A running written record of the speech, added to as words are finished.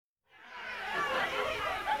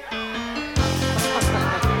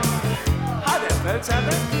let's have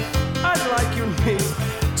it. I'd like you to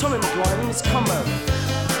meet Tommy McGuire and his combo.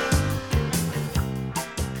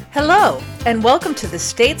 Hello, and welcome to the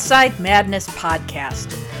Stateside Madness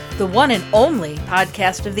podcast, the one and only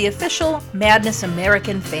podcast of the official Madness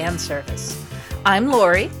American fan service. I'm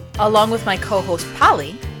Lori, along with my co-host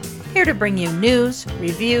Polly, here to bring you news,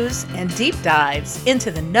 reviews, and deep dives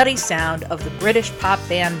into the nutty sound of the British pop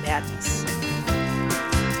band Madness.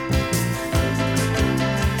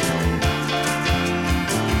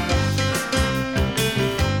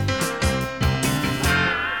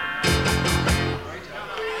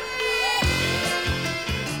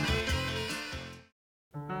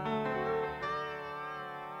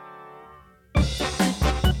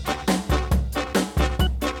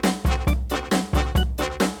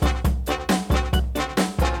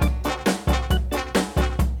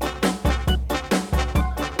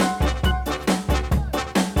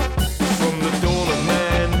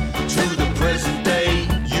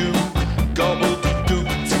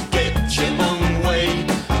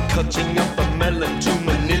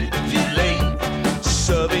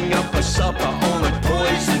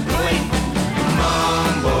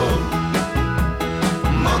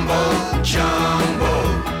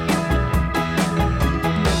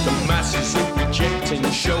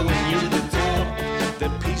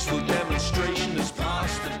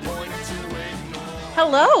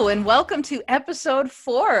 Hello, and welcome to episode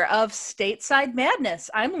 4 of Stateside Madness.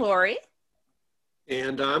 I'm Lori.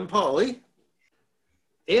 And I'm Polly.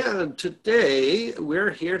 And today we're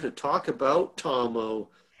here to talk about Tomo,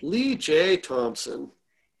 Lee J. Thompson.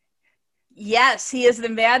 Yes, he is the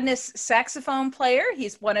Madness saxophone player.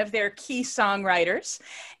 He's one of their key songwriters.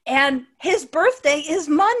 And his birthday is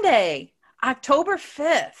Monday, October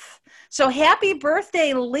 5th. So happy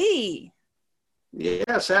birthday, Lee.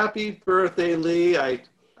 Yes, happy birthday, Lee. I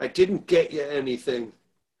didn't get you anything.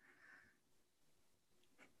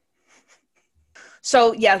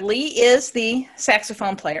 So, yeah, Lee is the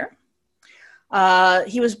saxophone player.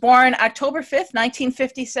 He was born October 5th,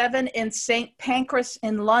 1957 in St. Pancras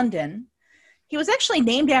in London. He was actually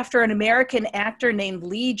named after an American actor named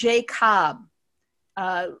Lee J. Cobb.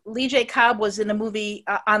 Lee J. Cobb was in the movie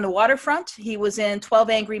On the Waterfront. He was in 12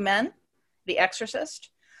 Angry Men, The Exorcist.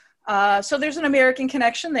 So there's an American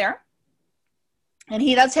connection there. And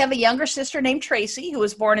he does have a younger sister named Tracy, who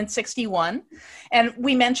was born in 1961. And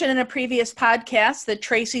we mentioned in a previous podcast that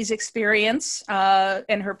Tracy's experience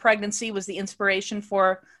and her pregnancy was the inspiration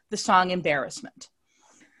for the song Embarrassment.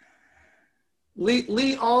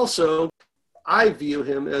 Lee also, I view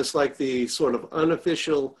him as like the sort of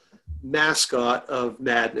unofficial mascot of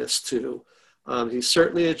Madness too. He's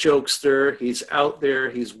certainly a jokester. He's out there.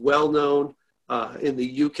 He's well known in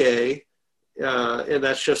the UK. And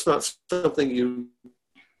that's just not something you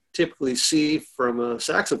typically see from a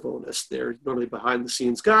saxophonist. They're normally behind the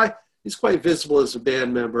scenes guy. He's quite visible as a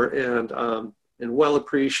band member and well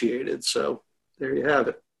appreciated. So there you have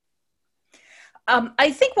it.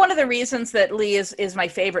 I think one of the reasons that Lee is my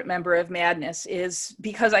favorite member of Madness is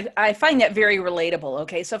because I find that very relatable.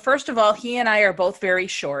 Okay, so first of all, he and I are both very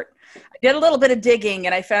short. I did a little bit of digging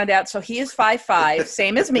and I found out, so he is 5'5",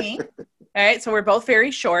 same as me. All right, so we're both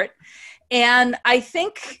very short. And I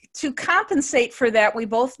think to compensate for that, we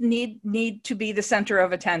both need to be the center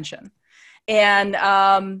of attention. And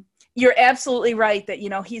you're absolutely right that, you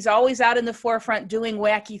know, he's always out in the forefront doing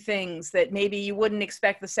wacky things that maybe you wouldn't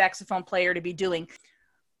expect the saxophone player to be doing.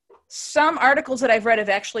 Some articles that I've read have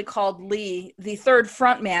actually called Lee the third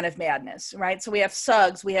front man of Madness, right? So we have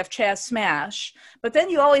Suggs, we have Chas Smash, but then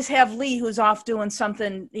you always have Lee who's off doing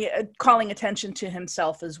something, calling attention to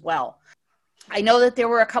himself as well. I know that there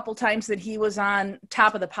were a couple times that he was on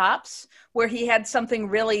Top of the Pops where he had something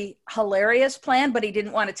really hilarious planned, but he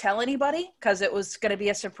didn't want to tell anybody because it was going to be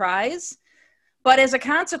a surprise. But as a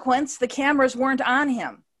consequence, the cameras weren't on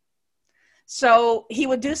him. So he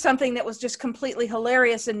would do something that was just completely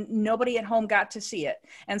hilarious and nobody at home got to see it.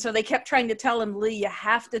 And so they kept trying to tell him, Lee, you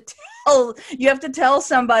have to tell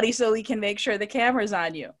somebody so we can make sure the camera's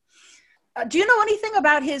on you. Do you know anything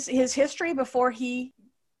about his history before he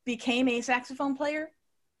became a saxophone player,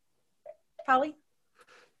 Polly?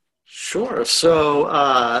 Sure. So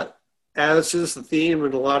as is the theme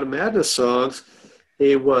in a lot of Madness songs,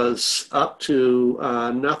 he was up to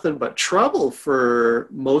nothing but trouble for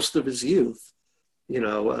most of his youth. You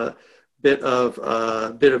know, a bit of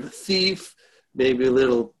a thief, maybe a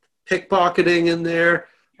little pickpocketing in there.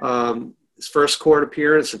 His first court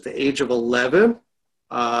appearance at the age of 11.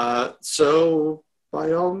 So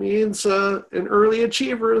by all means, an early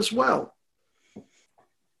achiever as well.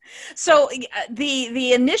 So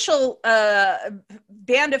the initial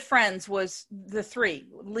band of friends was the three: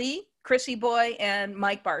 Lee, Chrissy Boy, and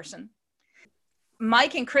Mike Barson.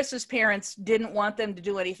 Mike and Chris's parents didn't want them to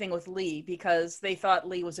do anything with Lee because they thought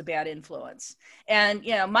Lee was a bad influence. And,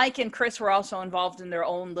 you know, Mike and Chris were also involved in their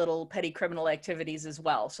own little petty criminal activities as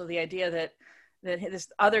well. So the idea that this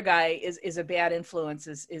other guy is a bad influence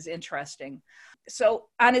is interesting. So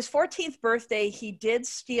on his 14th birthday, he did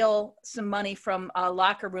steal some money from a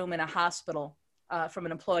locker room in a hospital, from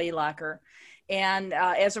an employee locker. And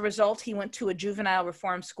as a result, he went to a juvenile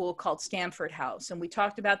reform school called Stamford House. And we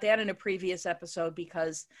talked about that in a previous episode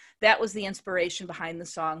because that was the inspiration behind the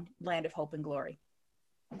song Land of Hope and Glory.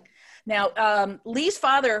 Now, Lee's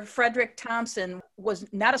father, Frederick Thompson, was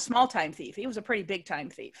not a small-time thief. He was a pretty big-time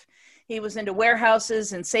thief. He was into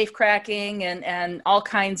warehouses and safe cracking and all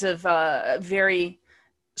kinds of very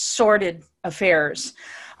sordid affairs.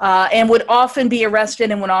 And would often be arrested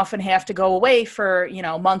and would often have to go away for, you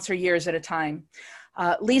know, months or years at a time.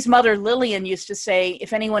 Lee's mother, Lillian, used to say,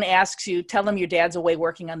 if anyone asks you, tell them your dad's away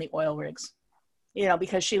working on the oil rigs, you know,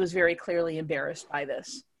 because she was very clearly embarrassed by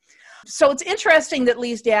this. So it's interesting that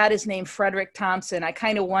Lee's dad is named Frederick Thompson. I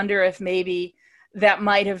kind of wonder if maybe that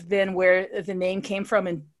might have been where the name came from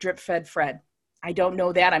in Drip Fed Fred. I don't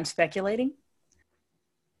know that. I'm speculating.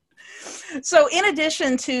 So in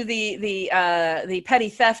addition to the petty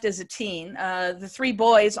theft as a teen, the three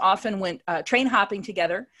boys often went train hopping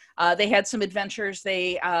together. They had some adventures.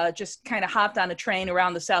 They just kind of hopped on a train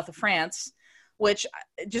around the south of France, which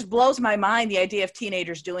just blows my mind, the idea of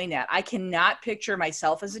teenagers doing that. I cannot picture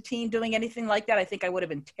myself as a teen doing anything like that. I think I would have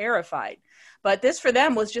been terrified. But this for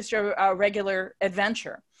them was just a regular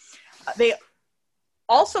adventure. They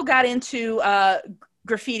also got into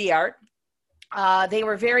graffiti art. They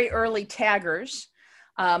were very early taggers.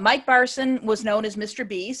 Mike Barson was known as Mr.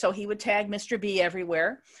 B, so he would tag Mr. B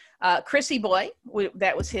everywhere. Chrissy Boy,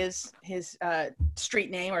 that was his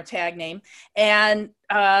street name or tag name. And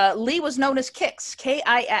Lee was known as Kix,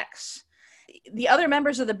 K-I-X. The other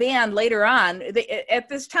members of the band later on, at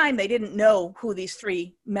this time, they didn't know who these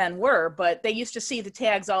three men were, but they used to see the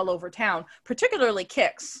tags all over town, particularly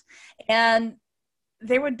Kix. And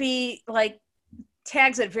there would be like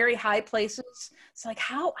tags at very high places. It's like,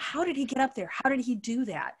 how did he get up there? How did he do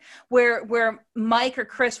that? Where Mike or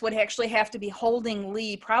Chris would actually have to be holding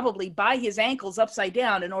Lee probably by his ankles upside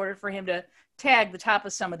down in order for him to tag the top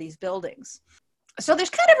of some of these buildings. So there's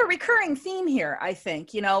kind of a recurring theme here, I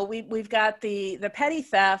think. You know, we've got the petty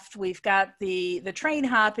theft, we've got the train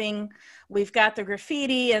hopping, we've got the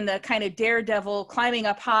graffiti and the kind of daredevil climbing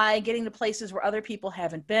up high, getting to places where other people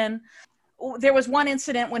haven't been. There was one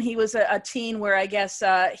incident when he was a teen where I guess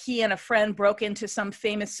he and a friend broke into some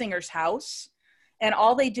famous singer's house, and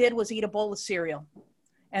all they did was eat a bowl of cereal.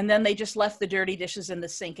 And then they just left the dirty dishes in the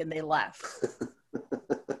sink and they left.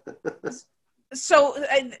 So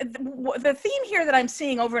the theme here that I'm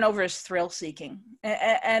seeing over and over is thrill seeking.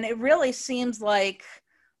 And it really seems like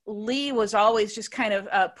Lee was always just kind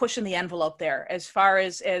of pushing the envelope there as far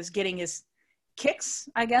as getting his kicks,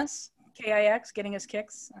 I guess. K-I-X, getting his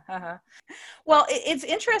kicks. Well, it's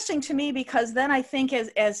interesting to me because then I think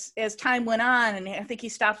as time went on, and I think he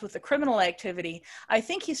stopped with the criminal activity, I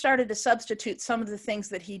think he started to substitute some of the things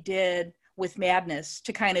that he did with madness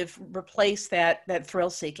to kind of replace that thrill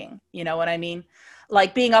seeking. You know what I mean?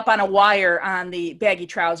 Like being up on a wire on the baggy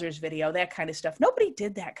trousers video, that kind of stuff. Nobody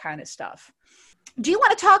did that kind of stuff. Do you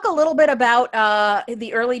want to talk a little bit about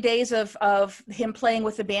the early days of him playing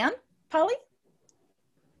with the band, Polly?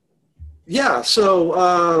 Yeah,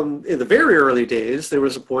 so in the very early days, there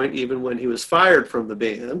was a point even when he was fired from the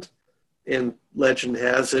band, and legend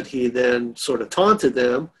has it he then sort of taunted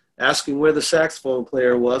them, asking where the saxophone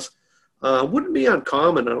player was. Wouldn't be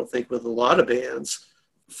uncommon, I don't think, with a lot of bands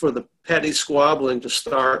for the petty squabbling to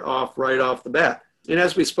start off right off the bat. And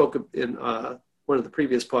as we spoke in one of the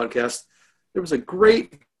previous podcasts, there was a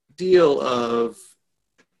great deal of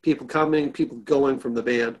people coming, people going from the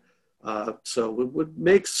band. So it would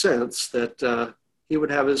make sense that he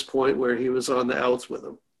would have his point where he was on the outs with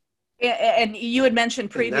him. And you had mentioned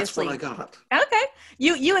previously. And that's what I got. Okay.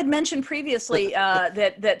 You had mentioned previously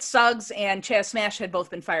that Suggs and Chas Smash had both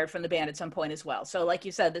been fired from the band at some point as well. So like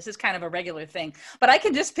you said, this is kind of a regular thing. But I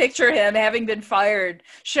can just picture him having been fired,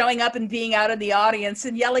 showing up and being out in the audience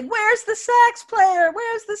and yelling, "Where's the sax player?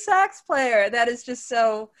 Where's the sax player?" That is just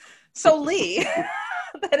so Lee.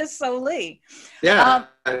 That is so Lee. Yeah,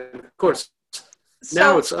 of course.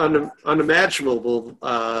 Now it's unimaginable,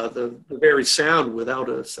 the very sound without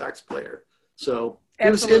a sax player. So it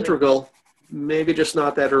was integral, maybe just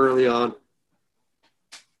not that early on.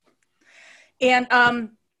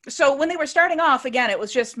 And So when they were starting off, again, it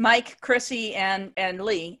was just Mike, Chrissy, and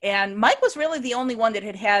Lee. And Mike was really the only one that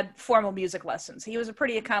had had formal music lessons. He was a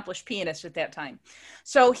pretty accomplished pianist at that time.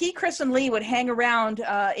 So he, Chris, and Lee would hang around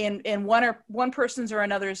in one person's or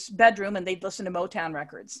another's bedroom, and they'd listen to Motown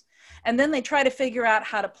records. And then they try to figure out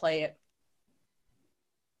how to play it.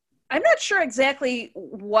 I'm not sure exactly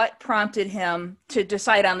what prompted him to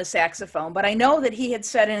decide on the saxophone, but I know that he had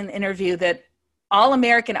said in an interview that All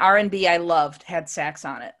American R&B I Loved had sax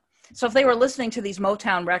on it. So if they were listening to these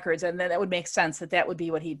Motown records, and then that would make sense that would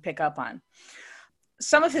be what he'd pick up on.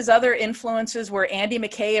 Some of his other influences were Andy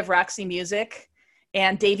McKay of Roxy Music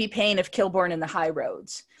and Davy Payne of Kilborn and the High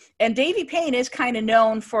Roads. And Davy Payne is kind of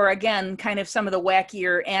known for, again, kind of some of the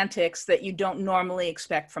wackier antics that you don't normally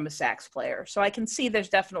expect from a sax player. So I can see there's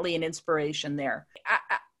definitely an inspiration there.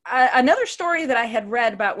 Another story that I had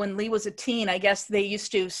read about when Lee was a teen, I guess they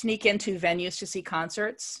used to sneak into venues to see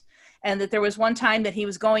concerts. And that there was one time that he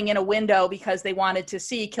was going in a window because they wanted to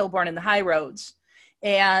see Kilborn and the High Roads.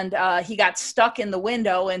 And he got stuck in the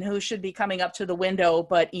window, and who should be coming up to the window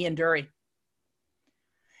but Ian Dury.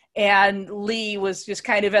 And Lee was just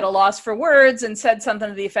kind of at a loss for words and said something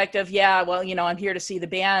to the effect of, yeah, well, I'm here to see the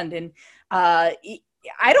band. And I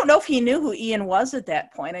don't know if he knew who Ian was at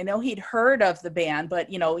that point. I know he'd heard of the band, but,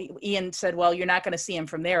 Ian said, well, you're not going to see him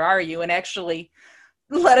from there, are you? And actually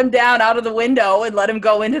let him down out of the window and let him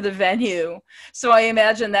go into the venue. So I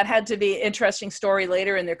imagine that had to be an interesting story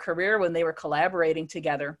later in their career when they were collaborating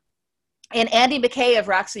together. And Andy McKay of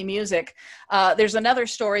Roxy Music, there's another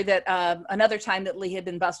story that another time that Lee had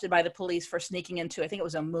been busted by the police for sneaking into, I think it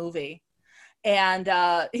was a movie. And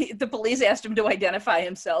the police asked him to identify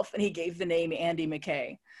himself, and he gave the name Andy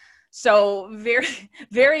McKay. So very,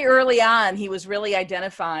 very early on, he was really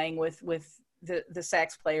identifying with the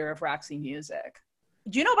sax player of Roxy Music.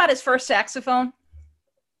 Do you know about his first saxophone?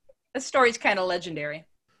 This story's kind of legendary.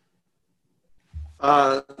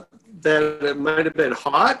 That it might have been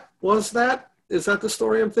hot. Is that the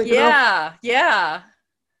story I'm thinking of? Yeah.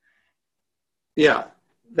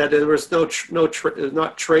 That there was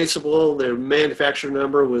not traceable. Their manufacturer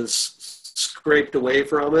number was scraped away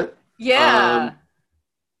from it. Yeah.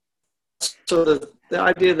 So the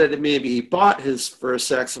idea that maybe he bought his first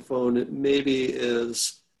saxophone maybe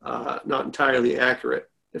is not entirely accurate.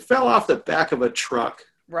 It fell off the back of a truck.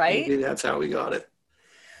 Right. Maybe that's how we got it.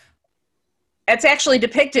 It's actually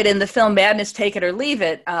depicted in the film Madness, Take It or Leave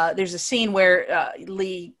It. There's a scene where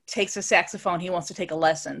Lee takes a saxophone. He wants to take a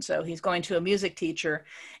lesson. So he's going to a music teacher,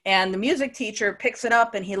 and the music teacher picks it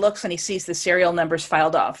up, and he looks and he sees the serial numbers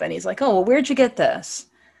filed off. And he's like, oh, well, where'd you get this?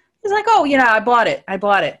 He's like, oh, I bought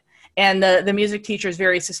it. And the music teacher is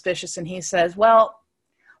very suspicious. And he says, well,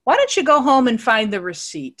 why don't you go home and find the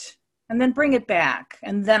receipt and then bring it back,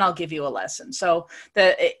 and then I'll give you a lesson. So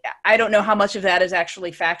I don't know how much of that is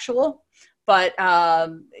actually factual. But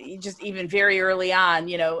just even very early on,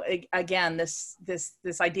 again, this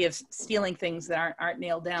idea of stealing things that aren't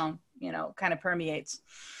nailed down, kind of permeates.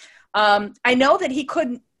 I know that he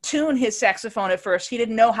couldn't tune his saxophone at first. He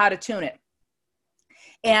didn't know how to tune it.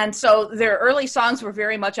 And so their early songs were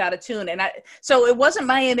very much out of tune. And so it wasn't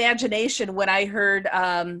my imagination when I heard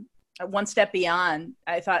One Step Beyond.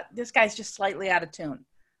 I thought, this guy's just slightly out of tune.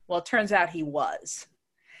 Well, it turns out he was.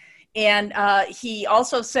 And he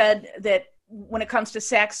also said that when it comes to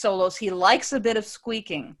sax solos, he likes a bit of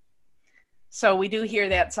squeaking. So we do hear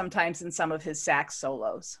that sometimes in some of his sax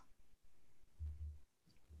solos.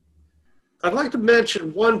 I'd like to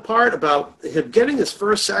mention one part about him getting his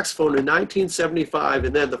first saxophone in 1975,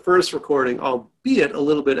 and then the first recording, albeit a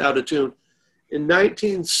little bit out of tune, in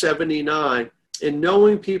 1979. And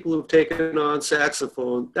knowing people who've taken on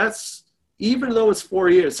saxophone, that's, even though it's 4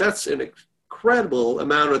 years, that's an incredible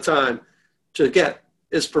amount of time to get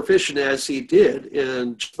as proficient as he did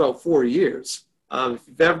in just about 4 years. If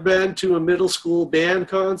you've ever been to a middle school band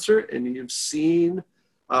concert and you've seen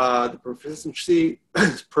the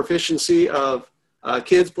proficiency of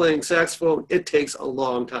kids playing saxophone, it takes a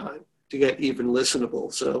long time to get even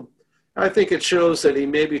listenable. So I think it shows that he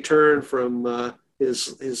maybe turned from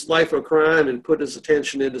his life of crime and put his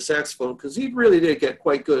attention into saxophone, because he really did get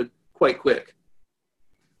quite good quite quick.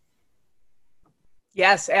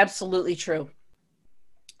 Yes, absolutely true.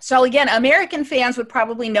 So again, American fans would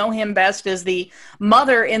probably know him best as the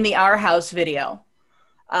mother in the Our House video.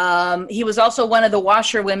 He was also one of the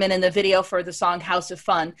washerwomen in the video for the song House of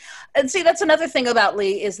Fun. And see, that's another thing about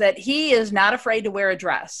Lee, is that he is not afraid to wear a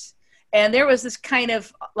dress. And there was this kind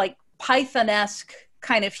of like Python-esque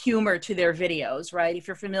kind of humor to their videos, right? If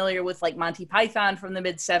you're familiar with like Monty Python from the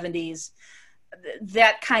mid-70s,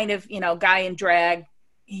 that kind of, guy in drag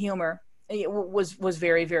humor was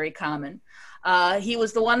very, very common. He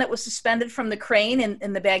was the one that was suspended from the crane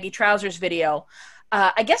in the baggy trousers video.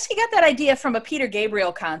 I guess he got that idea from a Peter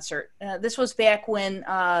Gabriel concert. This was back when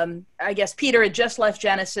I guess Peter had just left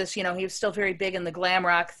Genesis. You know, he was still very big in the glam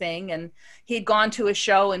rock thing, and he had gone to a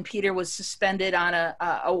show, and Peter was suspended on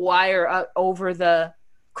a wire over the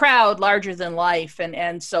crowd, larger than life,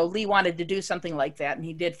 and so Lee wanted to do something like that, and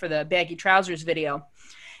he did for the baggy trousers video.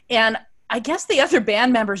 And I guess the other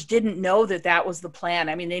band members didn't know that that was the plan.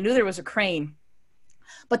 I mean, they knew there was a crane,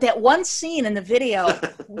 but that one scene in the video.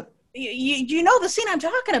 You know the scene I'm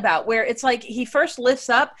talking about, where it's like he first lifts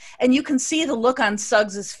up and you can see the look on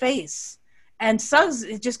Suggs's face, and Suggs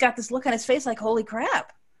just got this look on his face like, holy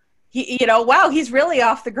crap, wow, he's really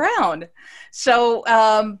off the ground. So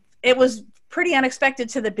it was pretty unexpected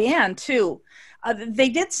to the band too. They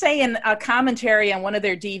did say in a commentary on one of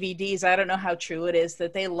their DVDs, I don't know how true it is,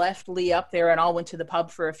 that they left Lee up there and all went to the pub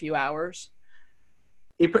for a few hours.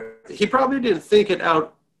 He probably didn't think it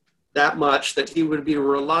out that much, that he would be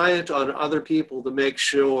reliant on other people to make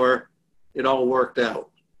sure it all worked out.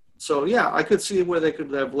 So yeah, I could see where they could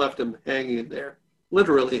have left him hanging there,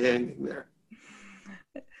 literally hanging there.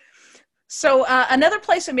 So another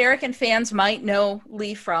place American fans might know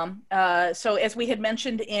Lee from, so as we had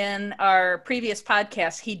mentioned in our previous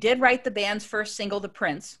podcast, he did write the band's first single, The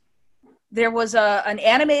Prince. There was an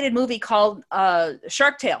animated movie called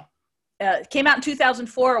Shark Tale. It came out in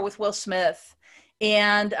 2004 with Will Smith.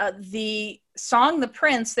 And the song, The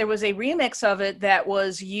Prince, there was a remix of it that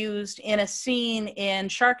was used in a scene in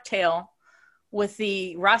Shark Tale with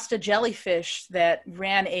the Rasta jellyfish that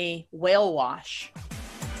ran a whale wash.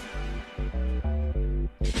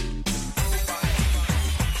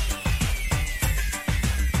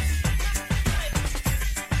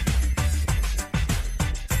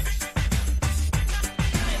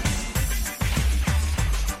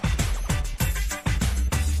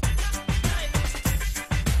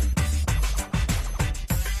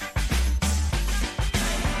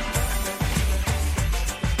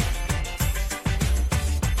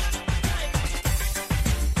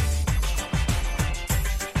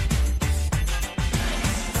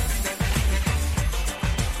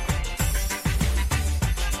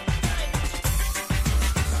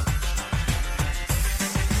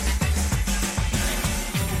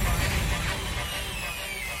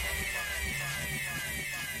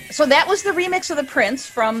 So that was the remix of The Prince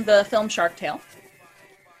from the film Shark Tale.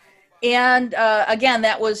 And again,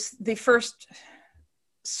 that was the first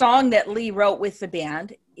song that Lee wrote with the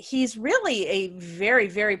band. He's really a very,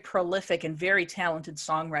 very prolific and very talented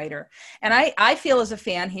songwriter. And I feel as a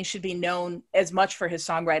fan, he should be known as much for his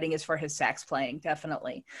songwriting as for his sax playing,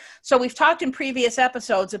 definitely. So we've talked in previous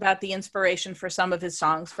episodes about the inspiration for some of his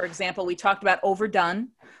songs. For example, we talked about Overdone,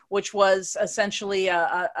 which was essentially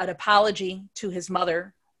an apology to his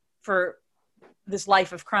mother for this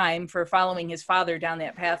life of crime, for following his father down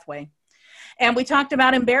that pathway. And we talked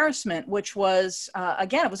about Embarrassment, which was,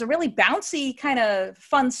 again, it was a really bouncy kind of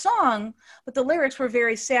fun song, but the lyrics were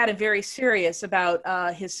very sad and very serious about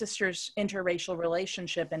his sister's interracial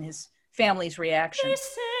relationship and his family's reaction. They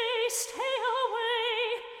say, stay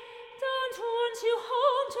away, don't want you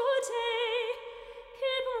home today,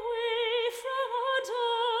 keep away from our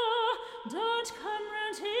door, don't come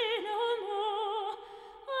round here no more.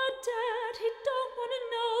 Our dad, he don't want to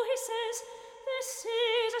know, he says, this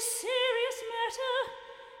is a serious matter,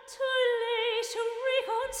 too late to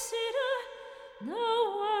reconsider, no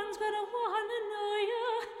one's gonna wanna know you.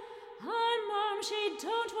 Our mom, she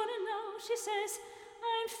don't wanna know, she says,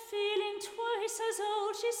 I'm feeling twice as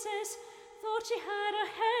old, she says, thought she had a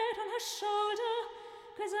head on her shoulder,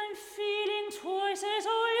 'cause I'm feeling twice as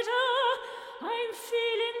older, I'm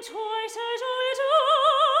feeling twice as older.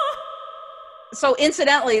 So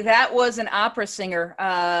incidentally, that was an opera singer.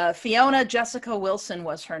 Fiona Jessica Wilson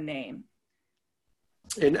was her name.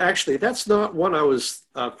 And actually, that's not one I was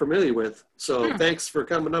familiar with. So thanks for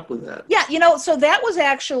coming up with that. Yeah, so that was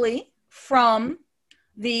actually from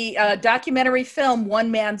the documentary film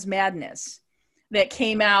One Man's Madness that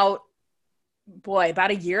came out,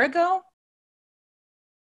 about a year ago.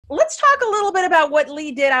 Let's talk a little bit about what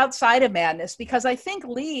Lee did outside of Madness, because I think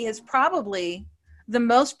Lee is probably the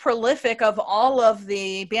most prolific of all of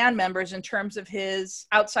the band members in terms of his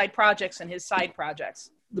outside projects and his side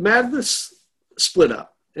projects. The Madness split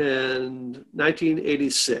up in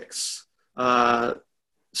 1986.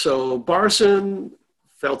 So Barson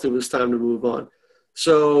felt it was time to move on.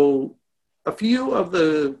 So a few of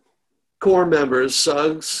the core members,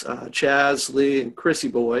 Suggs, Chaz, Lee, and Chrissy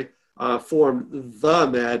Boy, formed The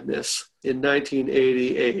Madness in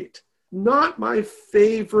 1988. Not my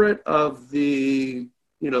favorite of the,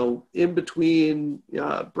 in between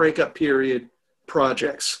breakup period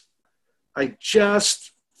projects. I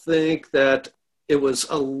just think that it was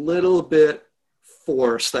a little bit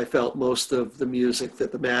forced. I felt most of the music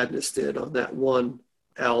that the Madness did on that one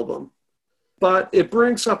album. But it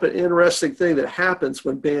brings up an interesting thing that happens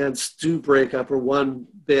when bands do break up or one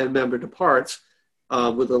band member departs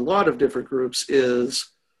with a lot of different groups is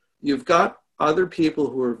you've got other people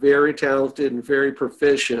who are very talented and very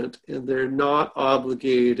proficient, and they're not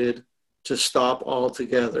obligated to stop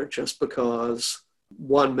altogether just because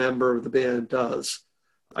one member of the band does.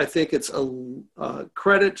 I think it's a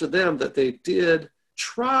credit to them that they did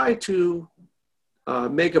try to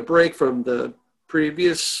make a break from the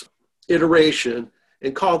previous iteration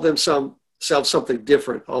and call themselves something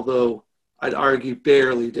different, although I'd argue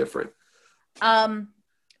barely different.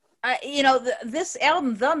 This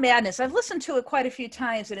album, The Madness, I've listened to it quite a few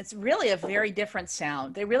times, and it's really a very different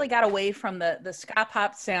sound. They really got away from the ska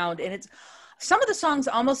pop sound, and some of the songs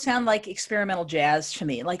almost sound like experimental jazz to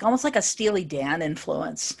me, like almost like a Steely Dan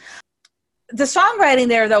influence. The songwriting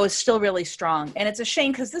there, though, is still really strong, and it's a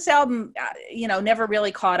shame because this album, never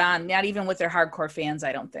really caught on, not even with their hardcore fans,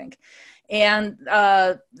 I don't think. And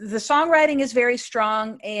the songwriting is very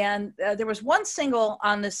strong, and there was one single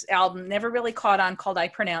on this album, never really caught on, called I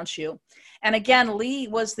Pronounce You. And again, Lee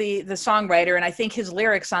was the songwriter, and I think his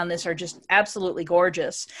lyrics on this are just absolutely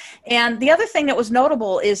gorgeous. And the other thing that was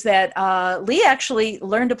notable is that Lee actually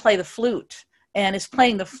learned to play the flute and is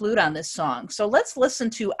playing the flute on this song. So let's listen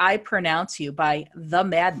to I Pronounce You by The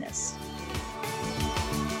Madness.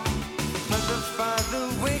 Mother, father,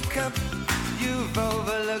 wake up. You've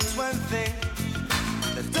overlooked one thing.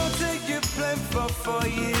 The daughter you planned for 4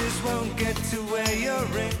 years won't get to wear your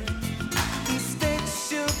ring. Instead,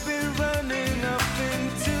 she'll be running off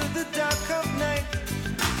into the dark of night,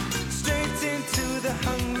 straight into the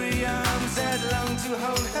hungry arms that long to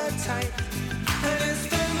hold her tight. And his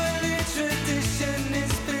family tradition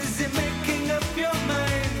is busy making up your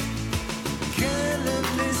mind.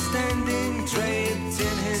 Callously standing draped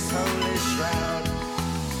in his holy shroud,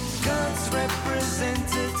 God's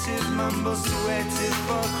representative mumbles to a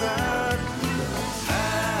for crowd.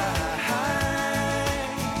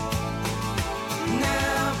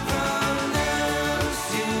 Now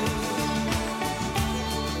pronounce you.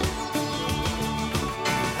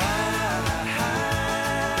 Now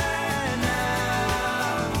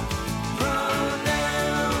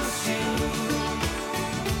pronounce you.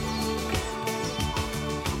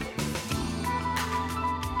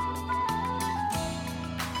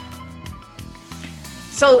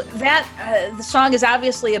 So that the song is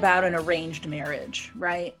obviously about an arranged marriage,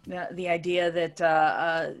 right? The idea that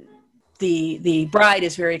the bride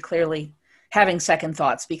is very clearly having second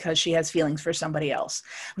thoughts because she has feelings for somebody else.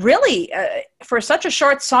 Really, for such a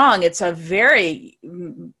short song, it's a very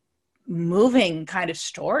moving kind of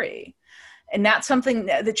story, and not something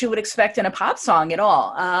that you would expect in a pop song at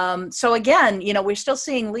all. So again, we're still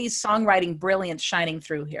seeing Lee's songwriting brilliance shining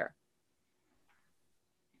through here.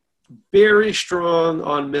 Very strong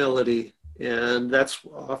on melody, and that's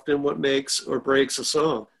often what makes or breaks a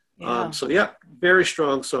song. Yeah. Very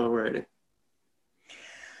strong songwriting.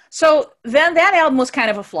 So then that album was kind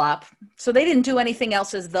of a flop. So they didn't do anything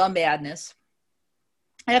else as The Madness.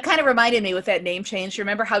 And it kind of reminded me with that name change. You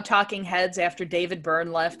remember how Talking Heads, after David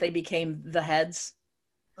Byrne left, they became The Heads?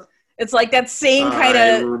 It's like that same kind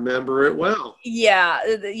of... I remember it well. Yeah,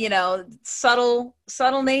 subtle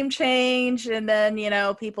name change, and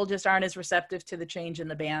then, people just aren't as receptive to the change in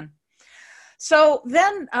the band. So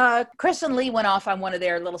then Chris and Lee went off on one of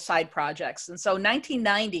their little side projects. And so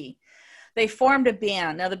 1990, they formed a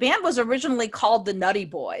band. Now, the band was originally called the Nutty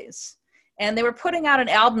Boys, and they were putting out an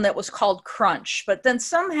album that was called Crunch. But then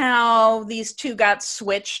somehow these two got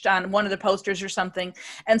switched on one of the posters or something.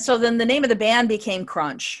 And so then the name of the band became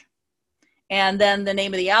Crunch. And then the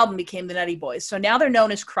name of the album became the Nutty Boys. So now they're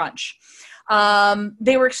known as Crunch.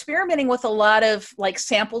 They were experimenting with a lot of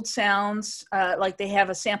sampled sounds. Like they have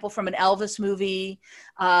a sample from an Elvis movie.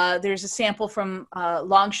 There's a sample from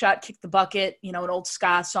Long Shot, Kick the Bucket, an old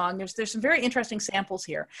ska song. There's some very interesting samples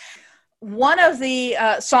here. One of the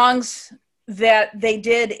songs that they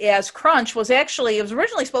did as Crunch was it was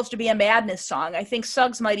originally supposed to be a Madness song. I think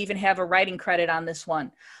Suggs might even have a writing credit on this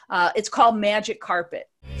one. It's called Magic Carpet.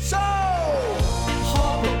 So,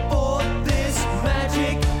 hop aboard this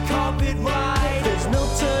magic carpet ride. There's no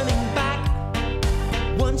turning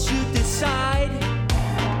back once you decide.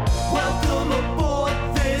 Welcome aboard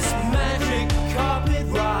this magic carpet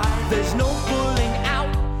ride. There's no pulling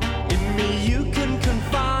out, in me you can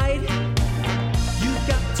confide. You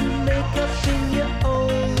got to make up in your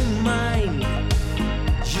own mind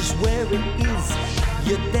just where it is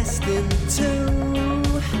you're destined to.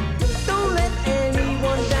 Don't let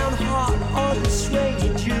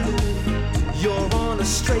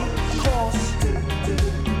straight across,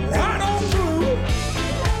 right on through.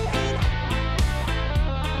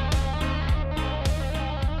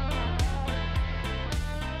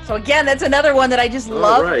 So again, that's another one that I just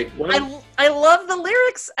love. Right. Well, I love the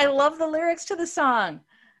lyrics. I love the lyrics to the song.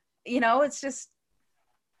 You know, it's just,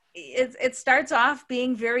 it starts off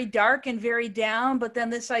being very dark and very down, but then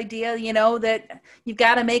this idea, you know, that you've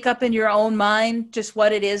got to make up in your own mind just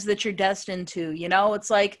what it is that you're destined to. You know, it's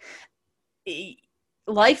like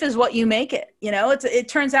life is what you make it. You know, it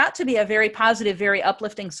turns out to be a very positive, very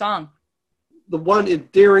uplifting song. the one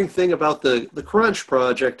endearing thing about the Crunch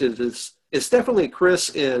project is it's definitely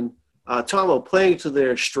Chris and Tomo playing to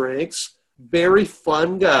their strengths. Very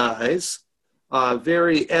fun guys,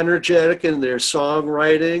 very energetic in their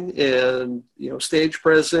songwriting and stage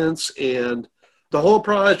presence, and the whole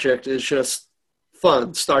project is just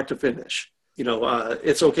fun, start to finish.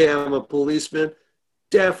 It's Okay, I'm a Policeman.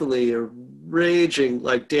 Definitely a raging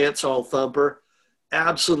dance hall thumper.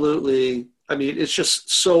 Absolutely. I mean, it's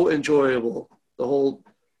just so enjoyable,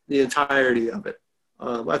 the entirety of it.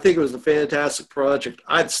 I think it was a fantastic project.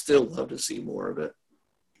 I'd still love to see more of it.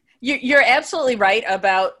 You're absolutely right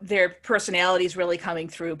about their personalities really coming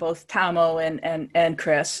through, both Tomo and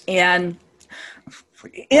Chris. And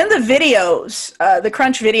in the videos, the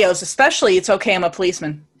Crunch videos, especially It's Okay, I'm a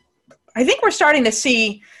Policeman, I think we're starting to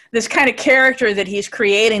see this kind of character that he's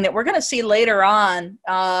creating that we're going to see later on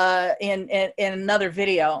in another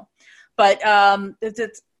video. But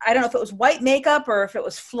I don't know if it was white makeup or if it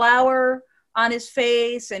was flour on his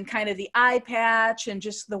face and kind of the eye patch and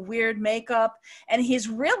just the weird makeup. And he's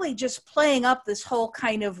really just playing up this whole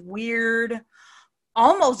kind of weird,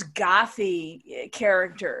 almost gothy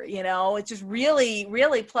character, It's just really,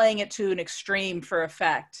 really playing it to an extreme for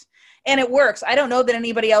effect. And it works. I don't know that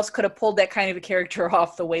anybody else could have pulled that kind of a character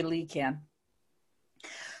off the way Lee can.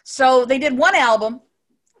 So they did one album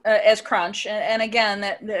as Crunch. And again,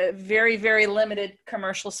 that very, very limited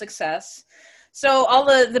commercial success. So all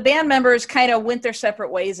the band members kind of went their separate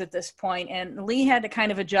ways at this point, and Lee had to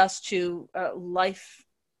kind of adjust to life,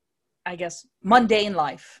 I guess, mundane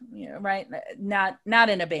life, right? Not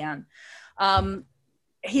in a band.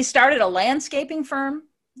 He started a landscaping firm,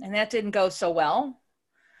 and that didn't go so well.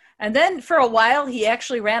 And then for a while, he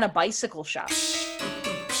actually ran a bicycle shop.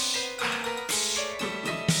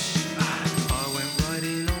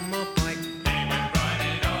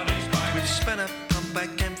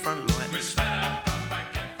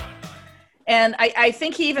 And I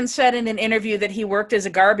think he even said in an interview that he worked as a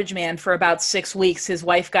garbage man for about 6 weeks. His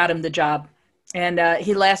wife got him the job, and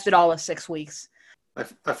he lasted all of 6 weeks. I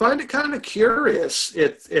find it kind of curious.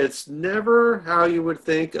 It's never how you would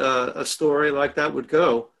think a story like that would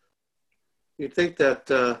go. You'd think that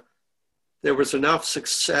there was enough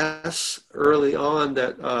success early on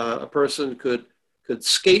that a person could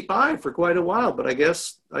skate by for quite a while, but I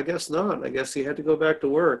guess not. I guess he had to go back to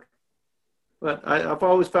work. But I've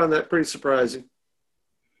always found that pretty surprising.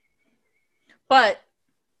 But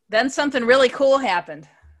then something really cool happened.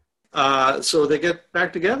 So they get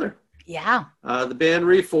back together. Yeah. The band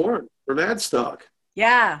reformed from Adstock.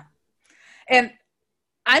 Yeah. And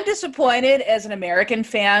I'm disappointed as an American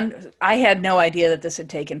fan. I had no idea that this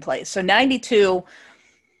had taken place. So 92,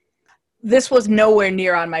 this was nowhere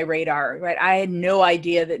near on my radar, right? I had no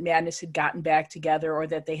idea that Madness had gotten back together or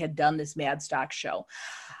that they had done this Madstock show.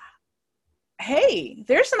 Hey,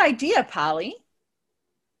 there's an idea, Polly.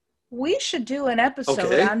 We should do an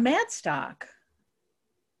episode on Madstock.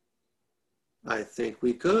 I think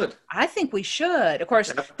we could. I think we should. Of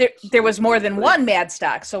course, there was more than one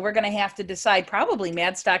Madstock, so we're going to have to decide probably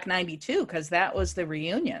Madstock 92 because that was the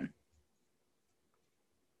reunion.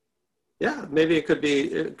 Yeah, maybe it could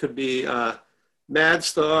be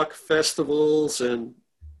Madstock festivals and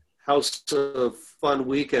House of Fun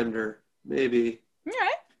Weekender. Maybe. All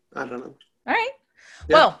right. I don't know. All right.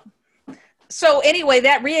 Yeah. Well, so anyway,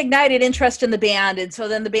 that reignited interest in the band. And so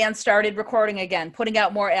then the band started recording again, putting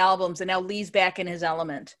out more albums, and now Lee's back in his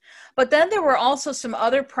element. But then there were also some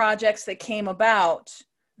other projects that came about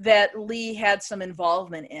that Lee had some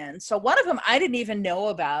involvement in. So one of them I didn't even know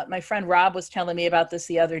about. My friend Rob was telling me about this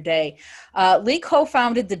the other day. Lee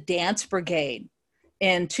co-founded the Dance Brigade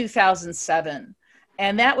in 2007.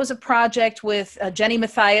 And that was a project with Jenny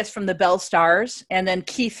Mathias from the Bell Stars and then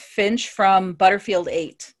Keith Finch from Butterfield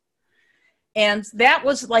 8. And that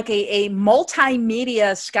was like a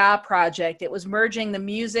multimedia ska project. It was merging the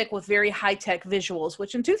music with very high-tech visuals,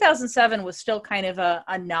 which in 2007 was still kind of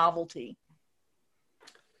a novelty.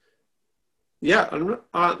 Yeah,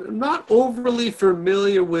 I'm not overly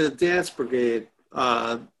familiar with Dance Brigade,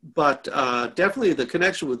 but definitely the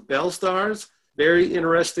connection with Bell Stars, very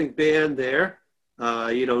interesting band there.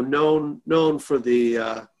 known for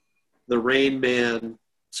the Rain Man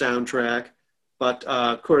soundtrack, but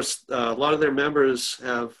of course a lot of their members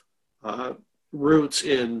have roots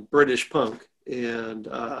in British punk, and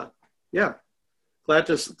yeah, glad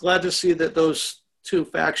to see that those two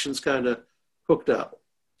factions kind of hooked up.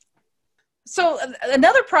 So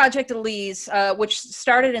another project of Lee's, which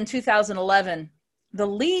started in 2011, the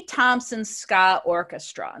Lee Thompson Ska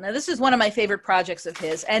Orchestra. Now, this is one of my favorite projects of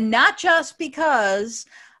his, and not just because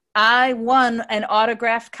I won an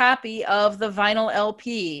autographed copy of the vinyl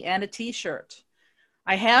LP and a T-shirt.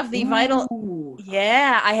 I have the vinyl.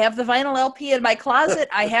 Yeah, I have the vinyl LP in my closet.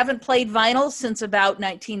 I haven't played vinyl since about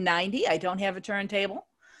 1990. I don't have a turntable,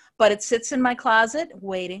 but it sits in my closet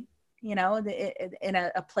waiting, in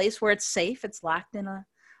a place where it's safe. It's locked in a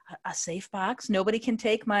safe box. Nobody can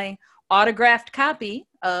take my autographed copy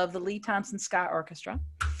of the Lee Thompson Ska Orchestra.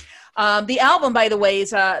 The album, by the way, is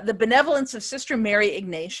The Benevolence of Sister Mary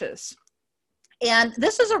Ignatius. And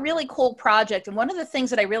this is a really cool project. And one of the things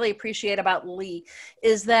that I really appreciate about Lee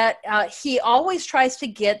is that he always tries to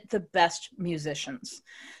get the best musicians.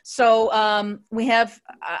 So we have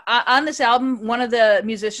on this album, one of the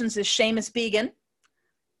musicians is Seamus Began.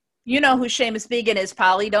 You know who Seamus Began is,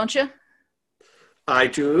 Polly, don't you? I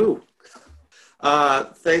do.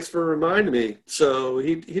 Thanks for reminding me. So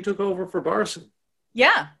he took over for Barson.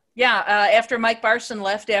 Yeah. After Mike Barson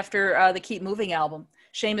left after the Keep Moving album,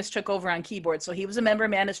 Seamus took over on keyboard. So he was a member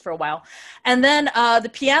of Madness for a while. And then the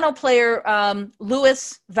piano player,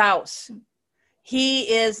 Louis Vaus.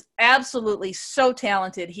 He is absolutely so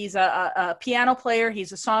talented. He's a piano player.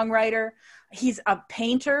 He's a songwriter. He's a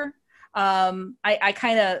painter. I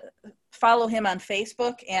kind of follow him on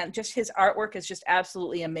Facebook, and just his artwork is just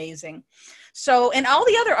absolutely amazing. So, and all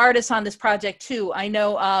the other artists on this project too. I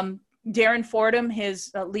know Darren Fordham,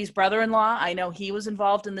 his Lee's brother-in-law. I know he was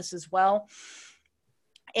involved in this as well.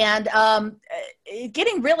 And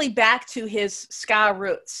getting really back to his ska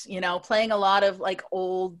roots, playing a lot of like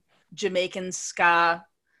old Jamaican ska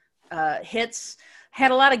hits.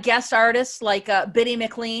 Had a lot of guest artists like Biddy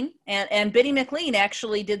McLean, and Biddy McLean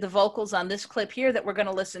actually did the vocals on this clip here that we're going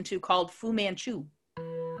to listen to called Fu Manchu.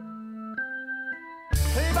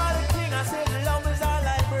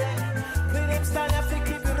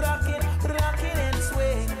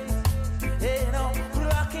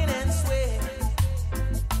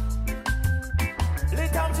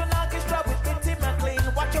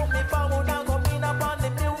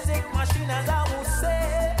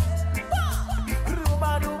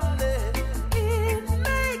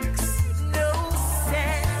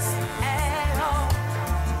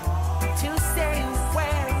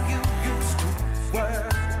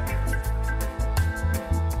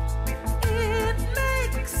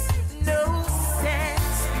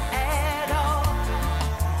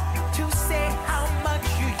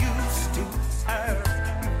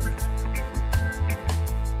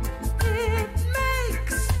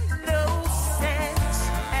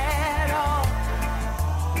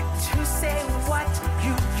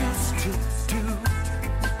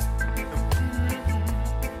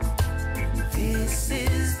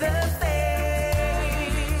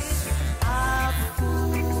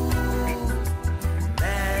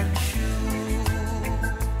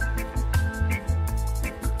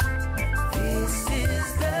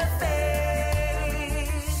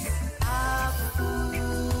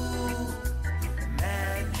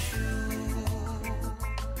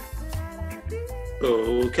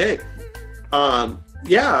 Okay.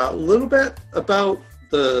 Yeah, a little bit about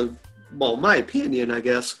my opinion, I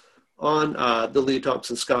guess, on the Lee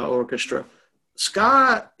Thompson Ska Orchestra.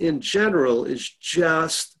 Ska in general is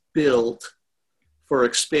just built for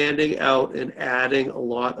expanding out and adding a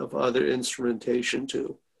lot of other instrumentation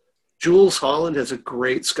to. Jools Holland has a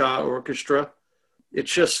great ska orchestra.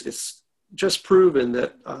 It's just proven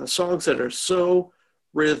that songs that are so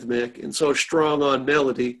rhythmic and so strong on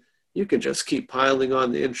melody, you can just keep piling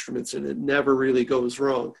on the instruments and it never really goes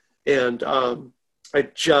wrong. And I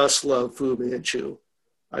just love Fu Manchu.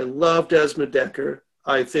 I love Desmond Dekker.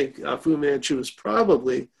 I think Fu Manchu is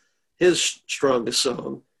probably his strongest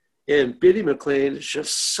song. And Biddy McLean is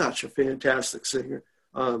just such a fantastic singer.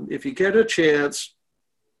 If you get a chance,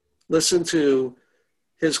 listen to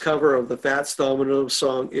his cover of the Fats Domino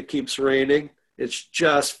song, It Keeps Raining. It's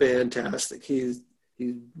just fantastic. He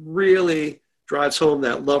really drives home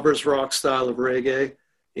that lover's rock style of reggae,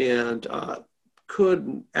 and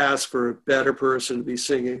couldn't ask for a better person to be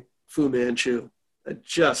singing Fu Manchu. I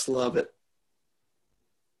just love it.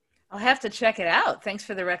 I'll have to check it out. Thanks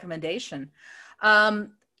for the recommendation.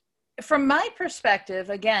 From my perspective,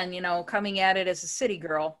 again, coming at it as a city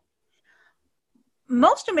girl,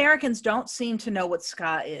 most Americans don't seem to know what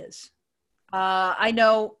ska is. I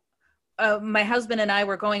know my husband and I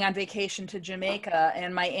were going on vacation to Jamaica,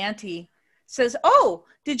 and my auntie says, "Oh,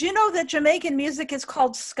 did you know that Jamaican music is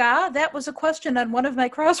called ska? That was a question on one of my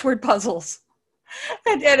crossword puzzles."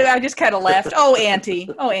 And I just kind of laughed. Oh, auntie.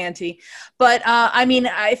 But I mean,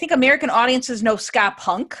 I think American audiences know ska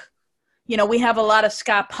punk. You know, we have a lot of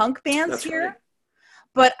ska punk bands That's here. right.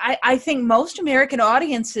 But I think most American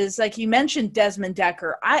audiences, like you mentioned Desmond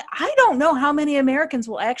Decker, I don't know how many Americans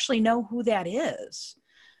will actually know who that is,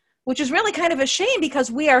 which is really kind of a shame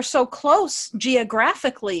because we are so close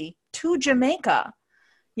geographically to Jamaica,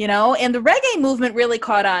 you know, and the reggae movement really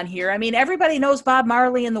caught on here. I mean, everybody knows Bob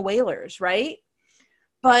Marley and the Wailers, right?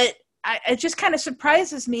 But it just kind of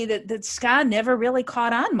surprises me that ska never really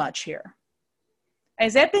caught on much here.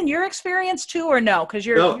 Has that been your experience too, or no? Because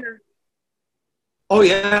you're Oh,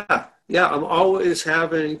 yeah. I'm always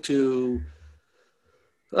having to,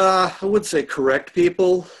 I would say correct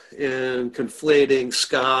people in conflating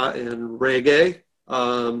ska and reggae.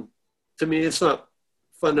 To me, it's not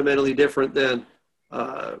fundamentally different than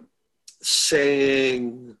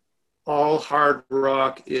saying all hard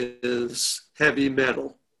rock is heavy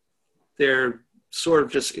metal. They're sort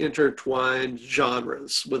of just intertwined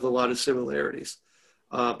genres with a lot of similarities.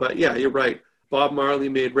 But yeah, you're right. Bob Marley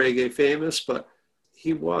made reggae famous, but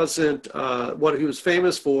he wasn't, what he was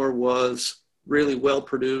famous for was really well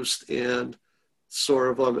produced and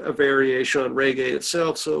sort of a variation on reggae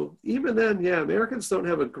itself. So even then, yeah, Americans don't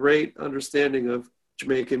have a great understanding of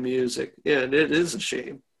Jamaican music, and it is a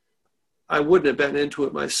shame. I wouldn't have been into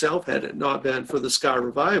it myself had it not been for the ska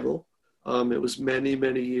revival. It was many,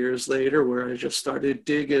 many years later where I just started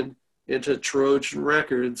digging into Trojan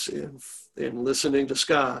records and listening to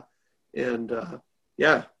ska. And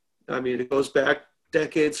yeah, I mean, it goes back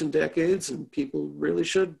decades and decades, and people really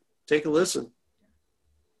should take a listen.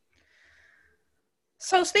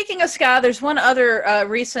 So speaking of ska, there's one other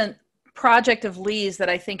recent project of Lee's that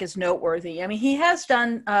I think is noteworthy. I mean, he has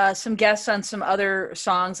done some guests on some other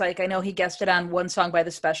songs. Like I know he guested on one song by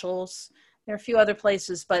the Specials. There are a few other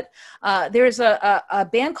places, but there's a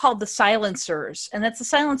band called the Silencers, and that's the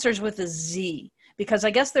Silencers with a Z, because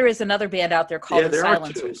I guess there is another band out there called the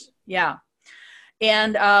Silencers. Yeah.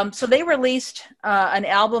 And so they released an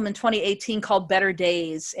album in 2018 called Better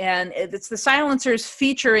Days, and it's the Silencers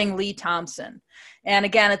featuring Lee Thompson. And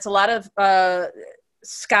again, it's a lot of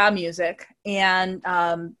ska music. And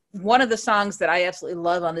one of the songs that I absolutely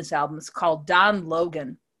love on this album is called Don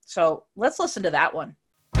Logan. So let's listen to that one.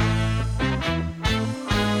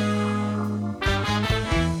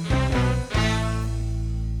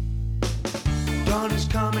 Don is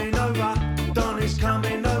coming over, Don is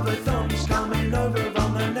coming over, Don is coming over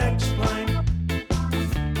on the next plane.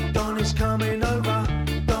 Don is coming over,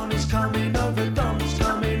 Don is coming over, Don is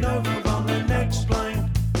coming over on the next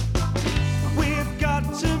plane. We've got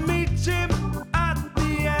to meet him at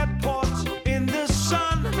the airport in the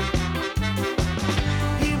sun.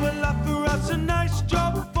 He will offer us a nice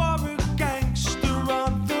job for a gangster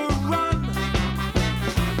on the run.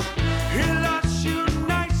 He'll ask you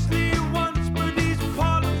nicely once, but he's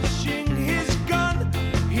polishing his gun.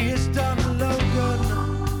 Here's Don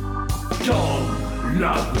Logan. Don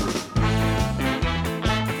Logan.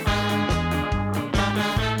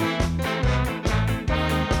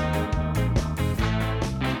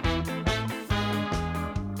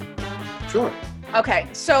 Sure. Okay,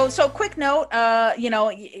 so quick note,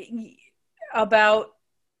 about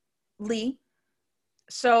Lee.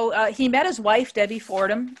 So he met his wife, Debbie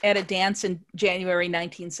Fordham, at a dance in January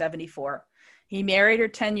 1974. He married her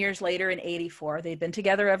 10 years later in 84. They've been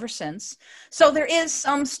together ever since. So there is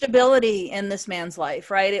some stability in this man's life,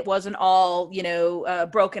 right? It wasn't all,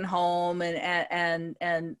 broken home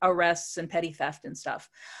and arrests and petty theft and stuff.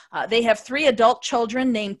 They have 3 adult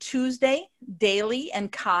children named Tuesday, Daly, and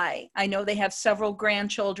Kai. I know they have several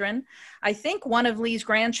grandchildren. I think one of Lee's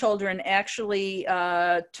grandchildren actually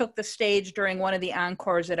took the stage during one of the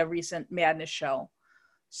encores at a recent Madness show.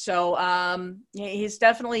 So he's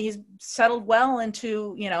settled well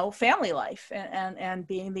into, family life and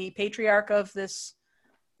being the patriarch of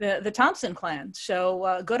the Thompson clan.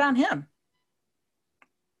 So good on him.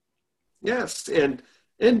 Yes, and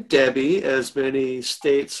Debbie, as many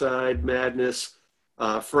stateside Madness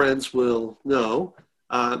friends will know,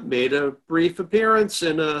 made a brief appearance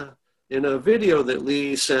in a video that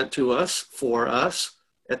Lee sent to us for us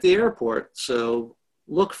at the airport. So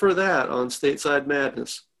look for that on Stateside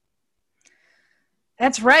Madness.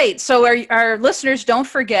 That's right. So our listeners, don't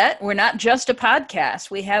forget, we're not just a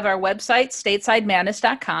podcast. We have our website,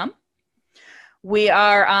 statesidemadness.com. We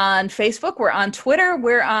are on Facebook, we're on Twitter,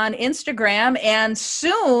 we're on Instagram, and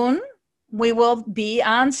soon we will be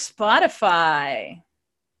on Spotify.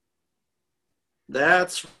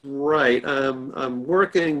 That's right. I'm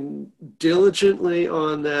working diligently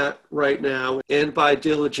on that right now. And by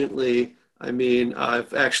diligently, I mean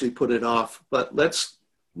I've actually put it off. But let's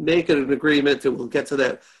make it an agreement that we'll get to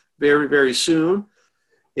that very, very soon.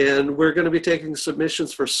 And we're going to be taking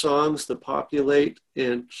submissions for songs to populate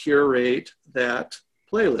and curate that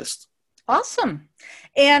playlist. Awesome.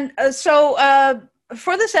 And so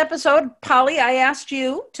for this episode, Polly, I asked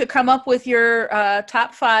you to come up with your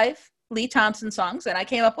top 5 Lee Thompson songs, and I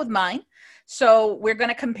came up with mine. So we're going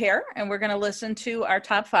to compare, and we're going to listen to our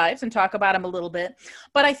top 5s and talk about them a little bit.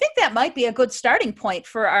 But I think that might be a good starting point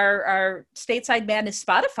for our Stateside Madness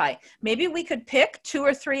Spotify. Maybe we could pick 2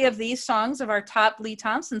 or 3 of these songs of our top Lee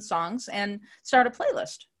Thompson songs and start a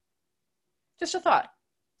playlist. Just a thought.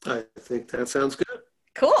 I think that sounds good.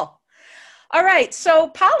 Cool. All right. So,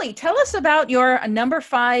 Polly, tell us about your number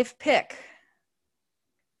 5 pick.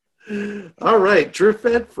 All right,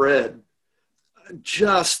 Drip-Fed Fred.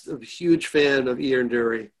 Just a huge fan of Ian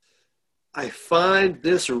Dury. I find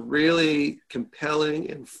this a really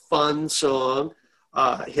compelling and fun song.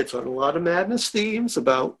 Hits on a lot of Madness themes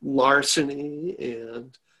about larceny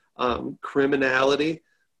and criminality,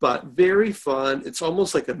 but very fun. It's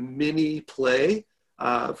almost like a mini play.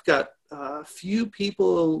 I've got a few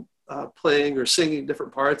people playing or singing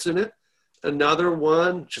different parts in it. Another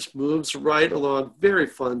one just moves right along. Very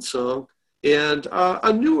fun song. And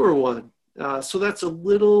a newer one. So that's a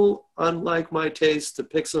little unlike my taste to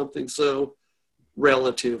pick something so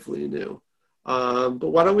relatively new. But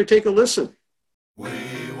why don't we take a listen? We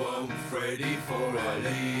want Freddie for a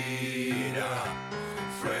leader.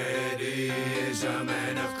 Freddie is a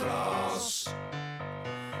man of class.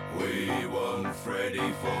 We want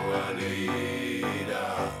Freddie for a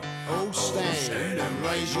leader. All stand and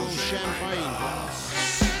raise your champagne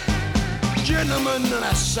glass. Gentlemen and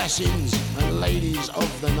assassins and ladies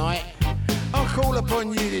of the night, I call upon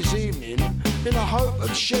you this evening in the hope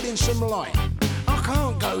of shedding some light. I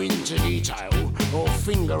can't go into detail or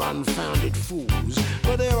finger unfounded fools,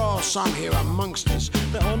 but there are some here amongst us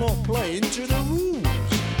that are not playing to the rules.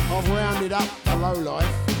 I've rounded up the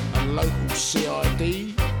lowlife and local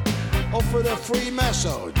CID, offered a free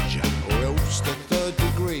massage or else the 3rd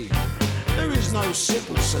degree. There is no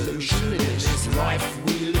simple solution in this life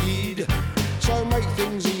we lead, so make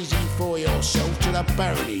things easy for yourself till the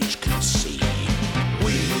baronage can see.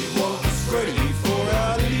 We want Freddie for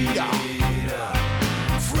our leader.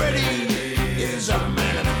 Freddie is a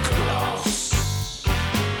man of class.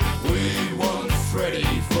 We want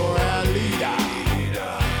Freddie for our leader.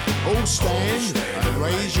 All stand and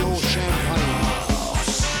raise your champagne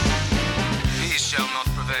glass. Peace shall not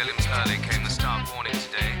prevail entirely, came the stark warning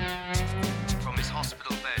today. From his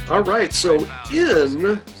hospital bed. All right, so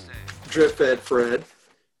in Drip-Fed Fred,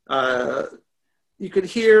 you could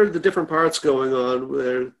hear the different parts going on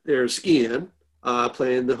where there's Ian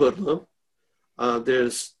playing the hoodlum.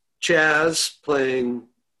 There's Chaz playing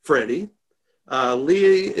Freddie.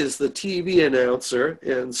 Lee is the TV announcer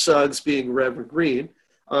and Suggs being Reverend Green.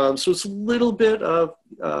 So it's a little bit of,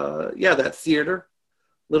 that theater,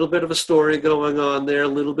 a little bit of a story going on there, a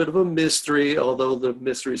little bit of a mystery, although the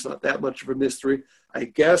mystery is not that much of a mystery. I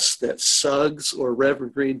guess that Suggs or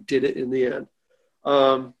Reverend Green did it in the end.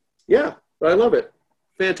 But I love it.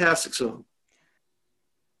 Fantastic song.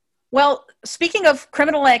 Well, speaking of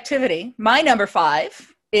criminal activity, my number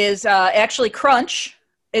 5 is actually Crunch.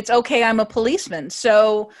 It's Okay, I'm a Policeman.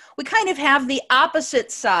 So we kind of have the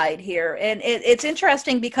opposite side here. And it's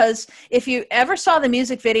interesting because if you ever saw the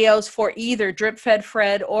music videos for either Drip-Fed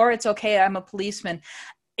Fred or It's Okay, I'm a Policeman,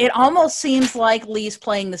 it almost seems like Lee's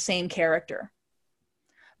playing the same character.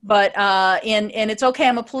 But in It's Okay,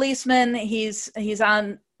 I'm a Policeman, he's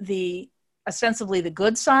on the ostensibly the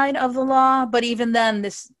good side of the law, but even then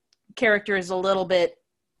this character is a little bit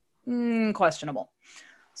questionable.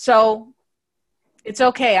 So It's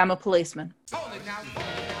Okay, I'm a Policeman.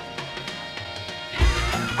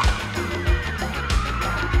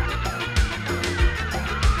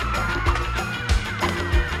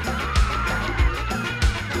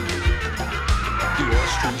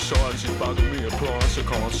 Science is bugging me a price I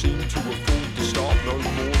can't seem to afford to stop no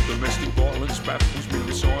more. Domestic violence baffles me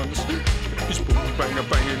with science. It's boom banger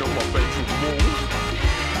banging on my bedroom wall.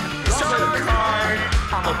 It's okay,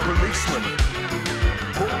 I'm a policeman.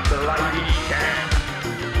 Put the lady down.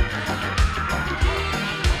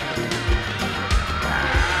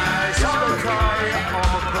 It's okay,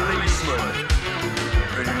 I'm a policeman.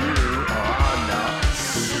 And you are under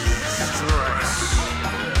stress.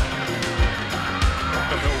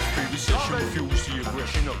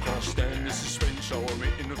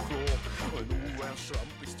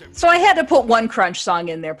 So I had to put one Crunch song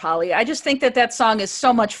in there, Polly. I just think that song is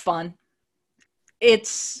so much fun.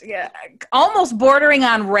 It's almost bordering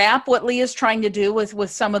on rap, what Lee is trying to do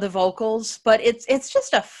with some of the vocals, but it's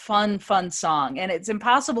just a fun song, and it's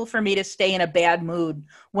impossible for me to stay in a bad mood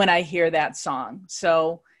when I hear that song.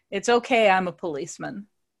 So it's okay, I'm a policeman.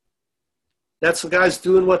 That's the guys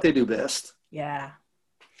doing what they do best. Yeah.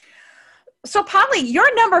 So, Polly,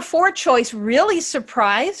 your number 4 choice really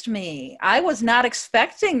surprised me. I was not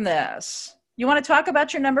expecting this. You want to talk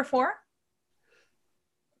about your number 4?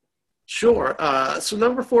 Sure. So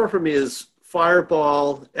number 4 for me is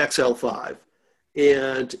Fireball XL5.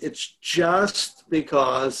 And it's just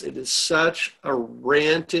because it is such a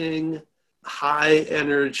ranting, high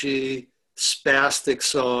energy, spastic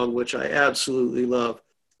song, which I absolutely love.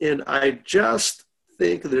 And I just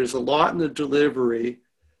think there's a lot in the delivery.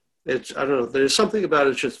 I don't know, there's something about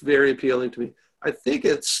it just very appealing to me. I think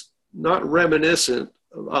it's not reminiscent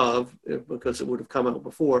of, because it would have come out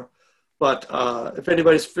before, but if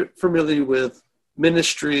anybody's familiar with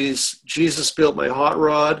Ministry's Jesus Built My Hot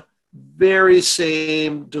Rod, very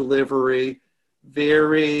same delivery,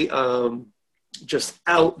 very just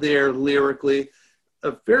out there lyrically,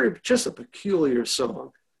 just a peculiar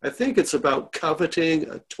song. I think it's about coveting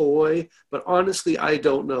a toy, but honestly, I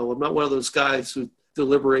don't know. I'm not one of those guys who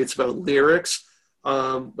deliberates about lyrics.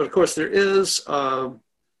 But of course, there is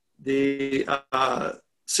the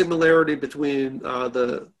similarity between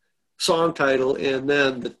the song title and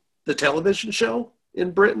then the television show in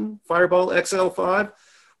Britain, Fireball XL5,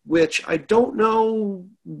 which I don't know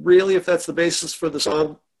really if that's the basis for the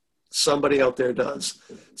song. Somebody out there does.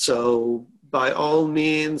 So by all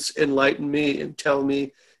means, enlighten me and tell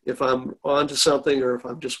me if I'm onto something or if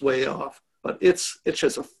I'm just way off. But it's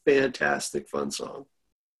just a fantastic, fun song.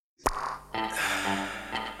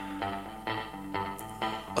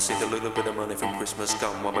 I saved a little bit of money from Christmas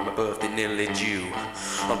come while my birthday nearly due.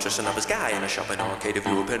 I'm dressing up as Guy in a shopping arcade if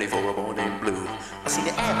you a penny for a boy named Blue. I see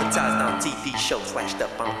the advertised on TV shows flashed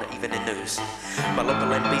up on the evening news. My local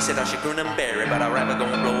MP said I should grin and bear it, but I'd rather go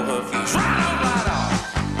and blow her fuse. Right on, right off.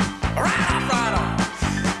 Right on, right off.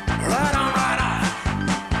 Right on, right off.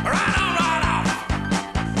 Right on, right off.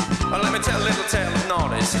 Well, let me tell a little tale of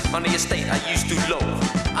naughties on the estate I used to loaf.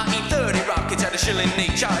 I eat 30 rockets at a shilling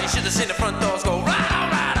each. You should have seen the front doors go right on,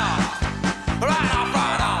 right off. Right off,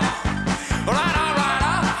 right on. Right on, right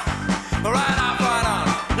off. Right off, right on.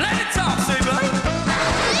 Let it talk, Saber.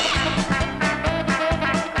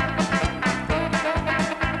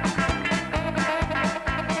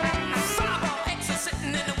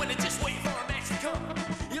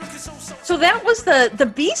 So that was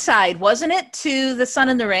the B-side, wasn't it, to The Sun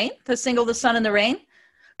in the Rain, the single The Sun in the Rain?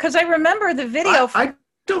 Because I remember the video. I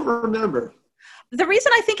don't remember. The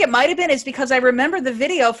reason I think it might have been is because I remember the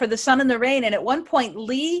video for The Sun in the Rain, and at one point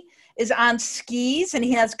Lee is on skis and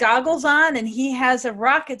he has goggles on and he has a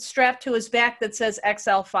rocket strapped to his back that says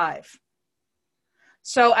XL5.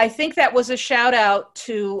 So I think that was a shout out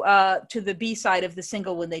to the B-side of the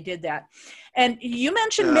single when they did that. And you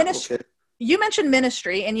mentioned Ministry. Okay. You mentioned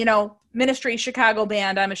Ministry, and Ministry, Chicago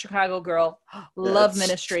band. I'm a Chicago girl. Love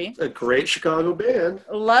Ministry. A great Chicago band.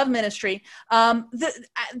 Love Ministry.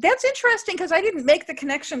 That's interesting because I didn't make the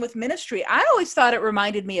connection with Ministry. I always thought it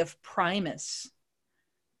reminded me of Primus.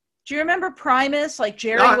 Do you remember Primus? Like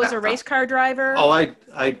Jerry was a race car driver. Oh,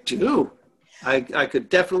 I do. I could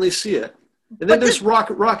definitely see it. And then there's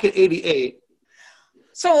Rocket 88.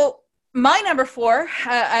 So my number 4,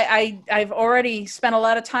 I've already spent a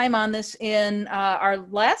lot of time on this in our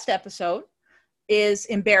last episode, is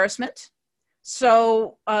Embarrassment.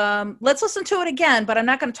 So let's listen to it again, but I'm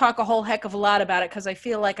not going to talk a whole heck of a lot about it because I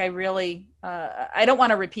feel like I really, I don't want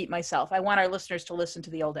to repeat myself. I want our listeners to listen to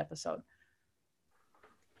the old episode.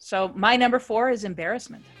 So my number 4 is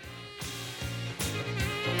Embarrassment.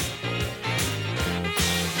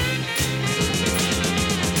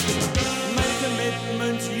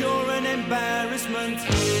 You're an embarrassment.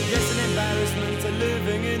 Yes, an embarrassment. A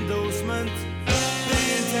living endorsement. The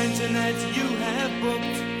intention that you have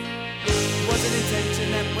booked was an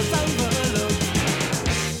intention that was overlooked.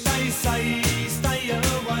 They say stay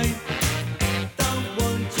away. Don't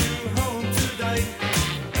want you home today.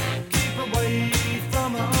 Keep away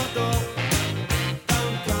from our door.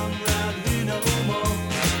 Don't come round here no more.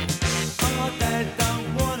 Oh, Dad don't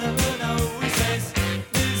wanna know. He says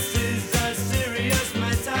this is a serious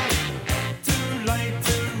matter. Too late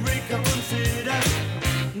to reconsider.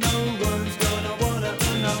 No one's gonna wanna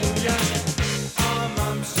know ya. Our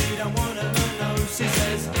mum, she don't wanna know. She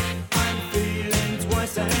says I'm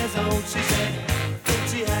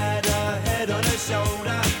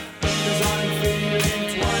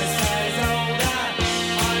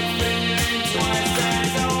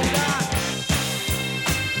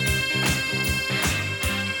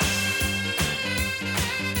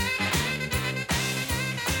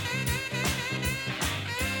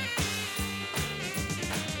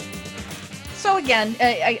So again,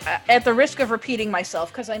 at the risk of repeating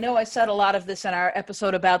myself, because I know I said a lot of this in our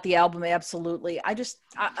episode about the album, absolutely.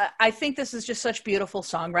 I think this is just such beautiful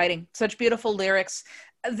songwriting, such beautiful lyrics,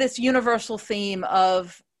 this universal theme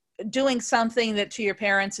of doing something that to your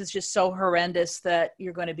parents is just so horrendous that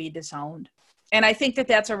you're going to be disowned. And I think that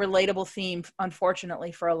that's a relatable theme,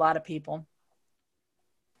 unfortunately, for a lot of people.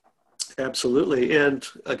 Absolutely. And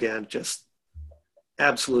again, just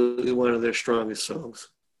absolutely one of their strongest songs.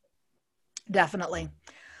 Definitely.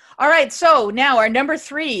 All right. So now our number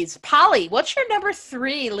threes. Polly, what's your number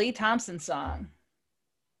 3 Lee Thompson song?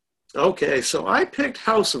 Okay. So I picked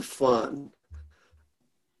House of Fun.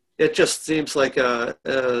 It just seems like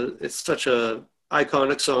it's such a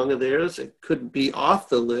iconic song of theirs. It couldn't be off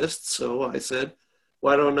the list. So I said,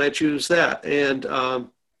 why don't I choose that? And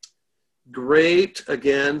great,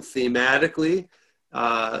 again, thematically,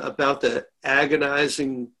 about the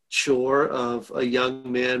agonizing chore of a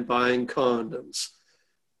young man buying condoms.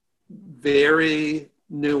 Very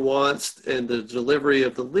nuanced in the delivery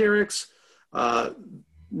of the lyrics,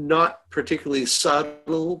 not particularly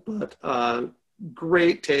subtle, but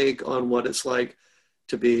great take on what it's like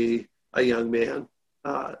to be a young man.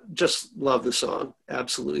 Just love the song.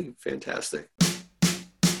 Absolutely fantastic.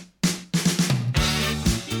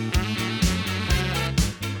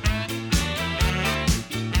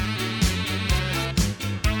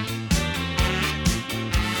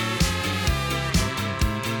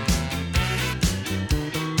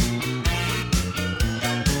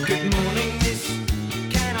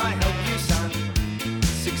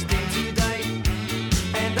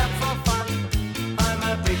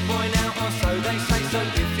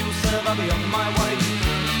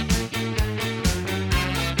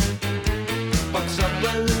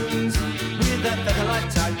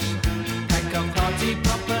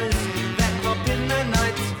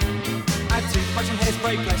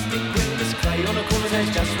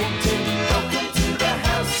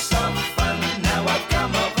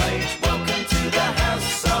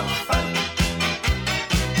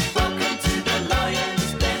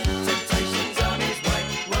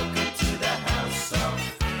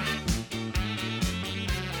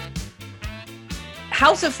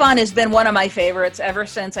 House of Fun has been one of my favorites ever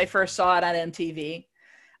since I first saw it on MTV.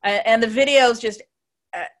 And the videos just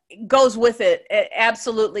goes with it.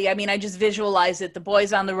 Absolutely. I mean, I just visualize it. The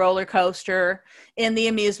boys on the roller coaster, in the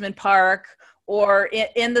amusement park, or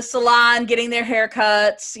in the salon getting their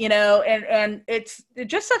haircuts, you know, and it's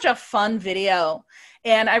just such a fun video.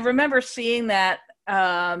 And I remember seeing that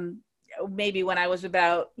maybe when I was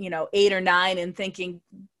about, 8 or 9 and thinking,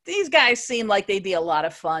 these guys seem like they'd be a lot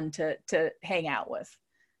of fun to hang out with,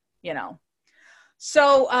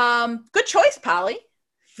 So good choice, Polly.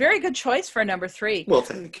 Very good choice for number 3. Well,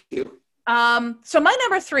 thank you. So my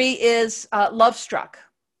number 3 is Love Struck.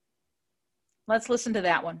 Let's listen to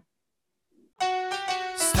that one.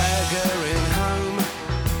 Staggering home,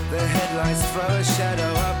 the headlights throw a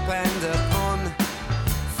shadow up and upon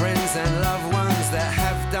friends and loved ones that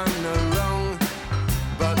have done no wrong,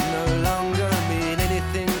 but no longer mean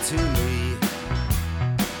anything to me.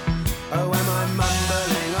 Oh, am I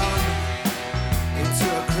mumbling on into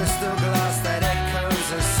a crystal glass that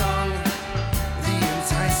echoes a song? The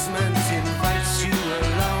enticement invites you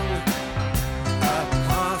along a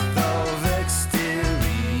path of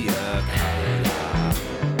exterior color.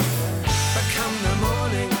 But come the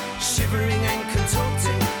morning, shivering and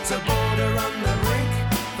contorting, to border on the brink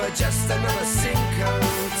for just another Cinco.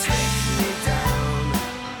 Take me down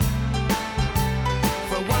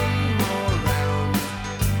for one more round.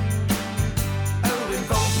 Oh,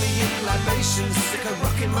 involve me in libations, stick a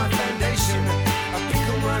rock in my foundation, I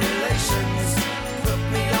pickle my relations, put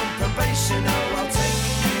me on probation. Oh, I'll take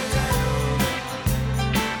you down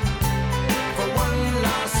for one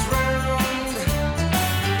last round.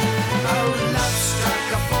 Oh, love struck,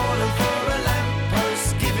 I've fallen for a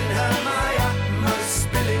lamppost, giving her my utmost,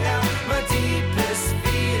 spilling out my deepest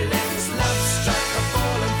feelings. Love struck, I've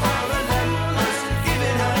fallen for a lamppost,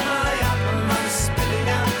 giving her my utmost, spilling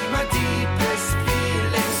out my deepest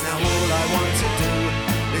feelings. Now all I want to do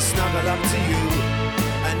is snuggle up to you,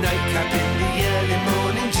 a nightcap in the early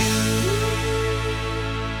morning dew.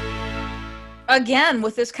 Again,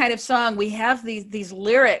 with this kind of song, we have these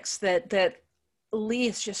lyrics that Lee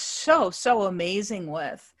is just so amazing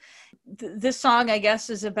with. This song, I guess,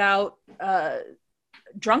 is about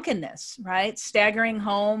drunkenness, right? Staggering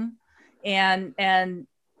home and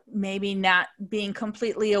maybe not being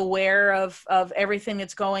completely aware of everything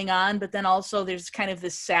that's going on, but then also there's kind of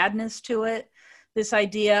this sadness to it. This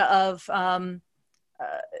idea of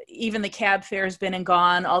even the cab fare's been and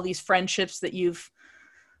gone, all these friendships that you've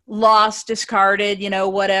lost, discarded,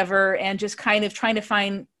 whatever, and just kind of trying to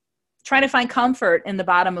find comfort in the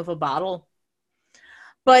bottom of a bottle.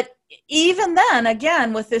 But even then,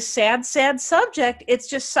 again, with this sad, sad subject, it's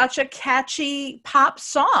just such a catchy pop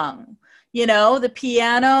song, the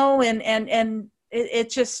piano and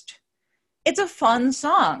it's a fun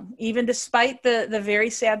song, even despite the very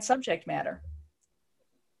sad subject matter.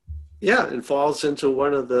 Yeah, and falls into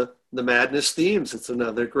one of the Madness themes. It's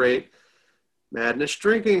another great Madness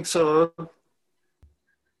drinking song.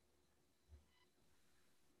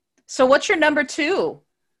 So what's your number 2?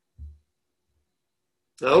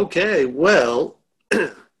 Okay, well,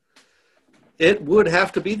 it would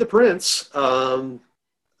have to be the Prince.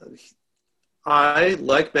 I,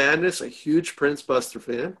 like Madness, a huge Prince Buster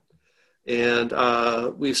fan. And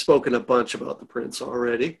we've spoken a bunch about the Prince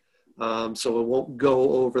already, so I won't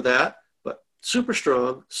go over that. But super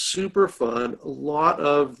strong, super fun, a lot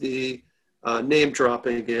of the name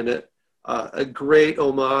dropping in it, a great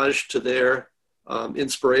homage to their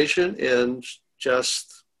inspiration, and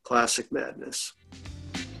just classic Madness.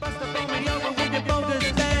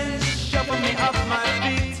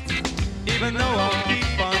 Even though I'll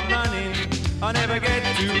keep on running, I'll never get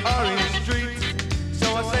to Orange Street.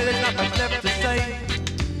 So I say there's not much left to say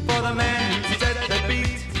for the man who set the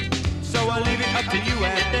beat. So I'll leave it up to you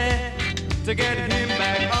out there to get him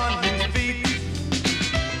back on his feet.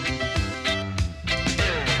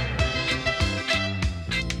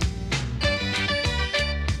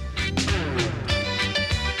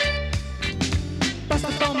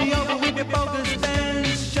 Buster, throw me over with your bogus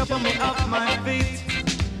dance, shuffle me off my feet.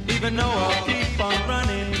 Even though I'll keep on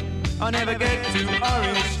running, I'll never get to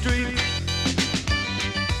Orange Street.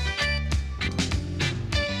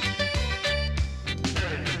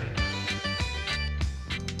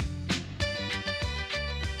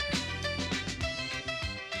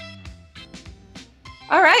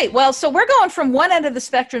 All right. Well, so we're going from one end of the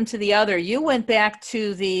spectrum to the other. You went back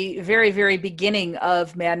to the very, very beginning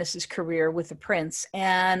of Madness's career with the Prince,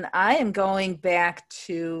 and I am going back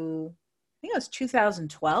to, I think it was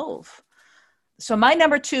 2012. So my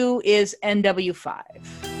number 2 is NW5.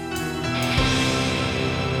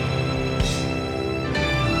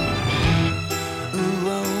 Ooh,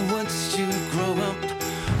 I watched you grow up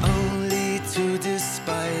only to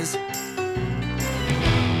despise.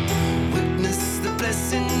 Witness the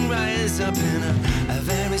blessing rise up in a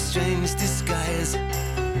very strange disguise.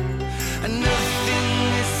 And nothing,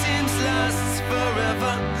 it seems, lasts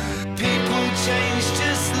forever. People change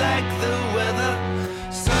just like the weather.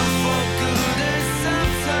 Some for good and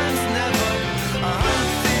sometimes never. I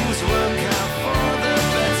hope things work out for the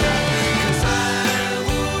better. 'Cause I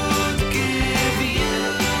would give you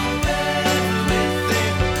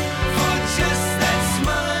everything for just that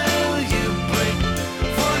smile you bring,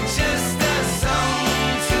 for just that song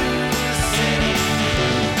to sing.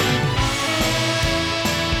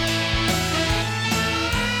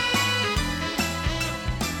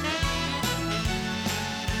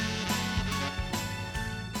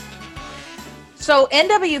 So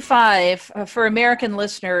NW5, for American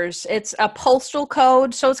listeners, it's a postal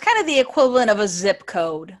code. So it's kind of the equivalent of a zip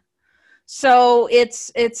code. So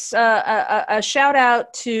it's a shout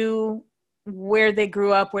out to where they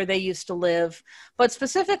grew up, where they used to live. But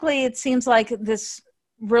specifically, it seems like this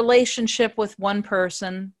relationship with one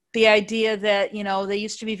person, the idea that, they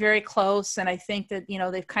used to be very close. And I think that,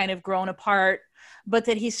 they've kind of grown apart, but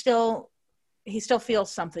that he still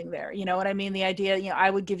feels something there. You know what I mean? The idea,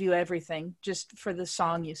 I would give you everything just for the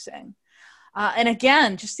song you sing. And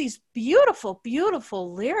again, just these beautiful,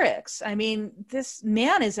 beautiful lyrics. I mean, this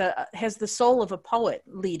man has the soul of a poet,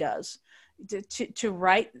 Lee does, to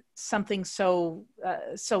write something so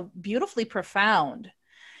beautifully profound.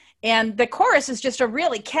 And the chorus is just a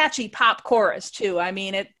really catchy pop chorus too. I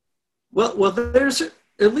mean, Well, there's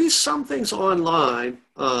at least some things online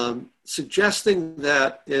suggesting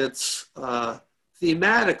that it's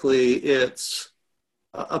thematically it's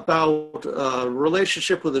about a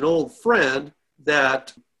relationship with an old friend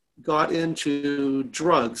that got into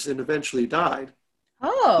drugs and eventually died.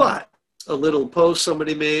 Oh. But a little post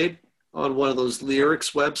somebody made on one of those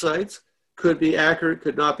lyrics websites could be accurate,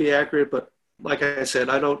 could not be accurate. But like I said,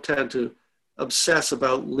 I don't tend to obsess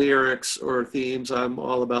about lyrics or themes. I'm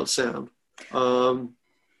all about sound.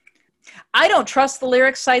 I don't trust the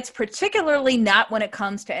lyric sites, particularly not when it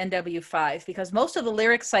comes to NW5, because most of the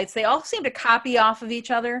lyric sites, they all seem to copy off of each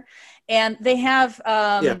other. And they have,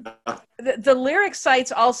 the lyric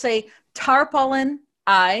sites all say tarpaulin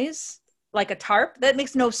eyes, like a tarp. That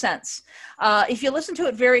makes no sense. If you listen to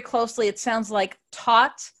it very closely, it sounds like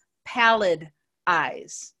taut, pallid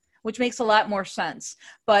eyes. which makes a lot more sense.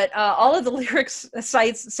 But all of the lyrics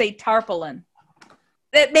sites say tarpaulin.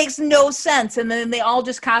 That makes no sense. And then they all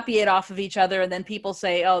just copy it off of each other. And then people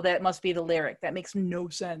say, oh, that must be the lyric. That makes no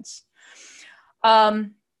sense.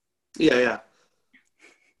 Yeah.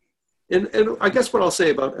 And I guess what I'll say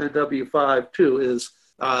about NW5 too is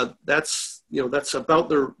that's about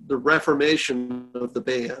the reformation of the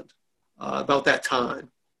band, about that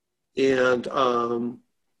time. And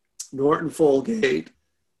Norton Folgate.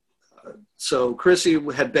 So Chrissy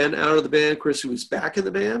had been out of the band. Chrissy was back in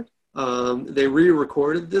the band. They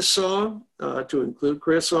re-recorded this song to include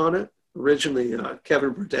Chris on it. Originally,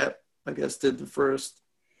 Kevin Burdett, I guess, did the first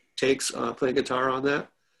takes playing guitar on that.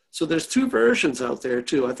 So there's two versions out there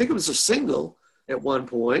too. I think it was a single at one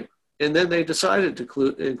point, and then they decided to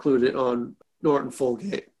include it on Norton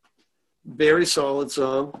Folgate. Very solid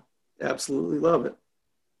song. Absolutely love it.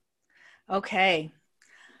 Okay.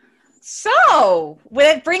 So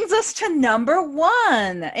that brings us to number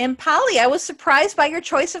one. And Polly, I was surprised by your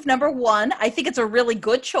choice of number one. I think it's a really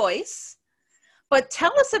good choice. But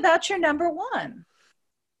tell us about your number one.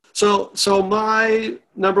 So my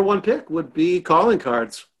number one pick would be Calling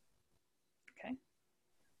Cards. Okay.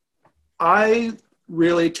 I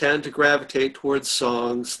really tend to gravitate towards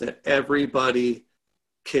songs that everybody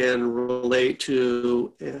can relate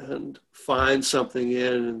to and find something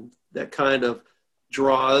in that kind of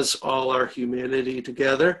draws all our humanity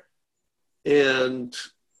together. And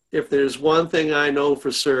if there's one thing I know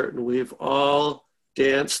for certain, we've all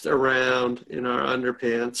danced around in our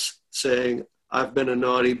underpants saying, I've been a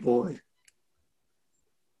naughty boy.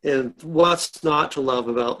 And what's not to love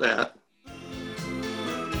about that?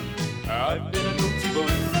 I've been a naughty boy.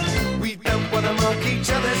 We don't want to mark each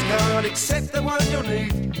other's card except the one you'll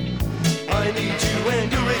need. I need you when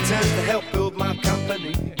you return to help build my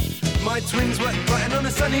company. My twins work brighten on a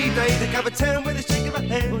sunny day. They cover town with a shake of a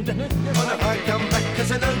hand. On a high come back,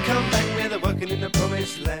 cause I don't come back where they're working in the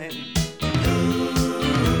promised land.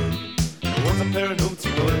 I was a pair of naughty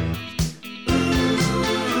boys.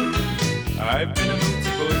 I've been a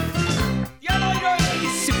naughty boy.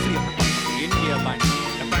 Simply India Bank,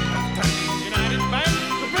 the Bank of Touch, United Bank,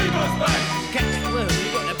 the People's Bank. Catch the word,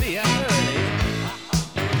 we've got to be out early.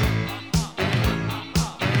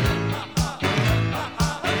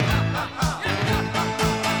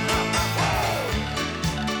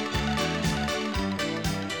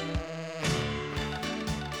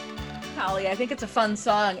 Polly, I think it's a fun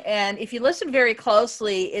song. And if you listen very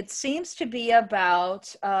closely, it seems to be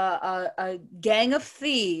about a gang of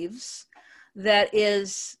thieves that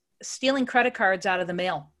is stealing credit cards out of the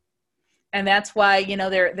mail. And that's why,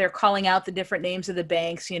 they're calling out the different names of the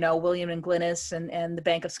banks, William and Glynis and the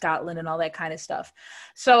Bank of Scotland and all that kind of stuff.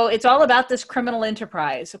 So it's all about this criminal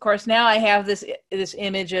enterprise. Of course, now I have this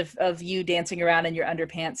image of you dancing around in your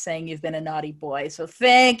underpants saying you've been a naughty boy. So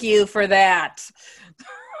thank you for that.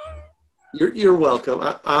 You're welcome.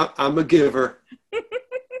 I'm a giver.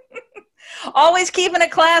 Always keeping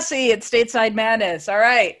it classy at Stateside Madness. All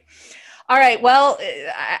right. Well,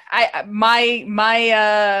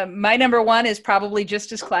 my number one is probably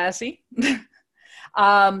just as classy.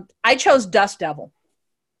 I chose Dust Devil.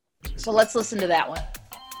 So let's listen to that one.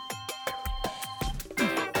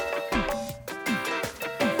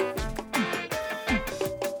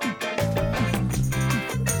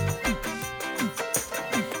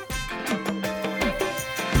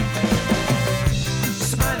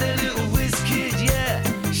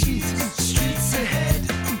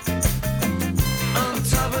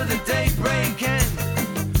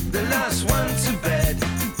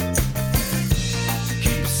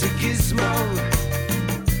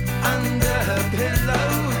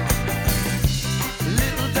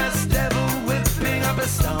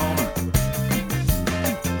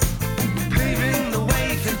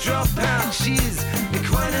 She's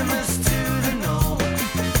equanimous to the norm.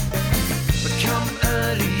 But come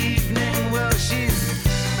early evening, well, she's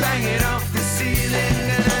banging off the ceiling.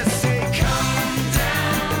 And I say, come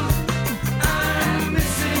down, I'm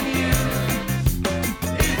missing you.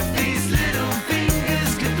 If these little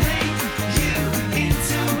fingers could paint you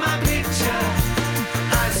into my picture,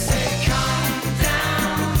 I say, come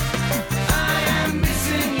down, I am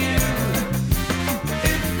missing you.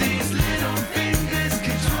 If these little fingers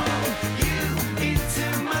could draw into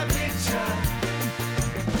my picture.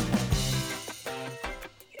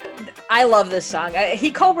 I love this song.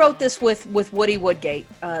 He co-wrote this with Woody Woodgate,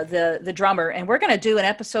 the drummer, and we're going to do an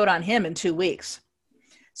episode on him in 2 weeks.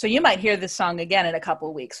 So you might hear this song again in a couple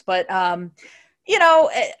of weeks. But,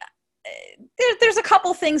 there's a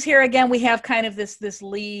couple things here. Again, we have kind of this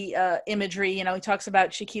Lee imagery. He talks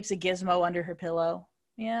about she keeps a gizmo under her pillow.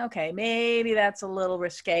 Yeah, okay, maybe that's a little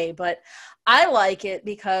risque, but I like it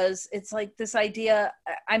because it's like this idea.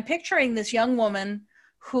 I'm picturing this young woman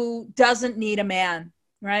who doesn't need a man,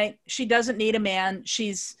 right? She doesn't need a man.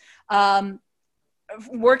 She's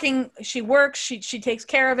working, she works, she takes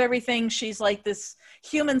care of everything. She's like this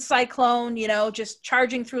human cyclone, you know, just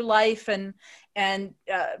charging through life and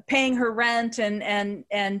paying her rent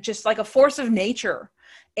and just like a force of nature.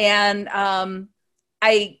 And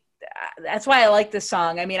that's why I like this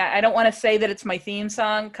song. I mean, I don't want to say that it's my theme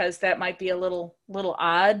song because that might be a little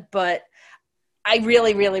odd, but I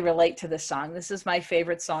really, really relate to this song. This is my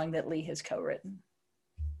favorite song that Lee has co-written.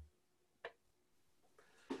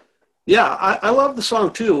 Yeah, I love the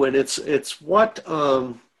song too, and it's what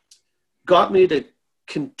got me to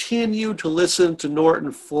continue to listen to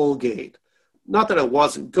Norton Folgate. Not that I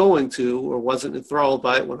wasn't going to or wasn't enthralled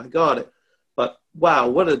by it when I got it, but wow,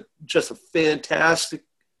 what just a fantastic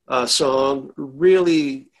song,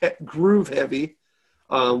 really groove heavy,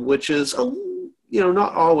 which is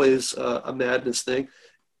not always a Madness thing.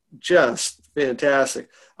 Just fantastic.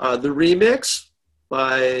 The remix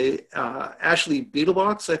by Ashley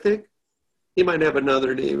Beetlebox, I think. He might have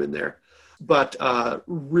another name in there, but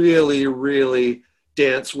really, really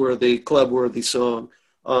dance-worthy, club-worthy song.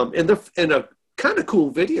 And a kind of cool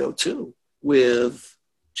video too, with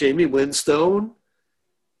Jamie Winstone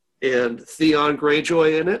and Theon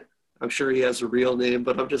Greyjoy in it. I'm sure he has a real name,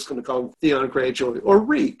 but I'm just going to call him Theon Greyjoy or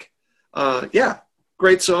Reek. Yeah,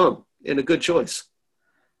 great song and a good choice.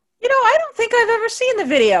 You know, I don't think I've ever seen the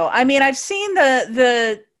video. I mean, I've seen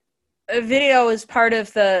the video as part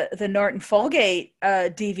of the Norton Folgate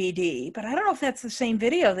DVD, but I don't know if that's the same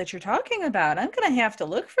video that you're talking about. I'm going to have to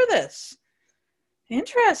look for this.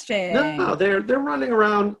 Interesting. No, they're running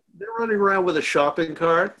around. They're running around with a shopping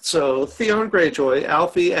cart. So Theon Greyjoy,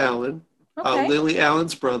 Alfie Allen, Okay. Lily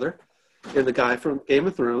Allen's brother, and the guy from Game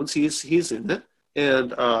of Thrones, he's in it.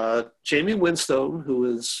 And Jamie Winstone,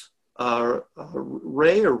 who is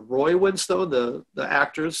Ray or Roy Winstone, the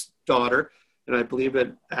actor's daughter, and I believe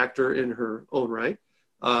an actor in her own right.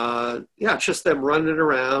 It's just them running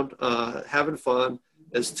around, having fun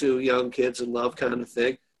as two young kids in love kind of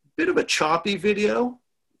thing. Bit of a choppy video,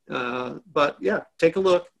 but yeah, take a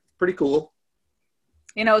look. Pretty cool.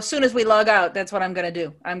 You know, as soon as we log out, that's what I'm going to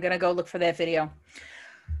do. I'm going to go look for that video.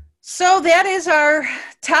 So that is our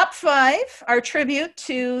top 5, our tribute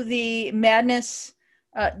to the Madness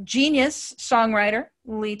genius songwriter,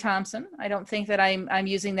 Lee Thompson. I don't think that I'm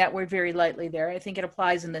using that word very lightly there. I think it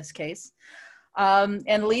applies in this case.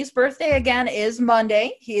 And Lee's birthday, again, is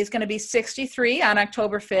Monday. He is going to be 63 on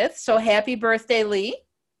October 5th. So happy birthday, Lee.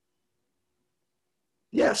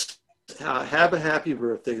 Yes. Have a happy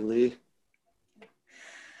birthday, Lee.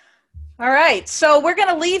 All right, so we're going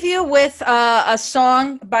to leave you with a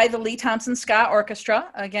song by the Lee Thompson Ska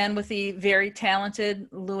Orchestra, again with the very talented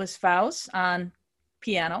Louis Faust on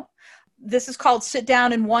piano. This is called Sit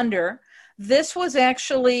Down and Wonder. This was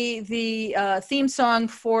actually the theme song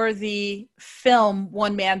for the film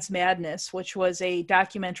One Man's Madness, which was a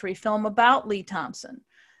documentary film about Lee Thompson.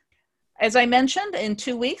 As I mentioned, in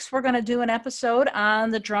 2 weeks, we're going to do an episode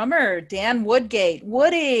on the drummer, Dan Woodgate.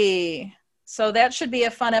 Woody! So that should be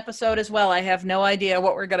a fun episode as well. I have no idea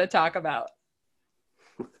what we're going to talk about.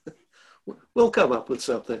 We'll come up with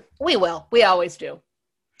something. We will. We always do.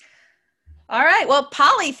 All right. Well,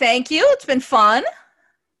 Polly, thank you. It's been fun.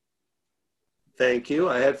 Thank you.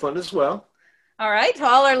 I had fun as well. All right. To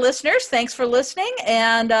all our listeners, thanks for listening.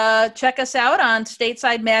 And check us out on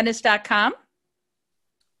statesidemadness.com.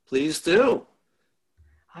 Please do.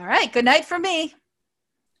 All right. Good night from me.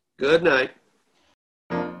 Good night.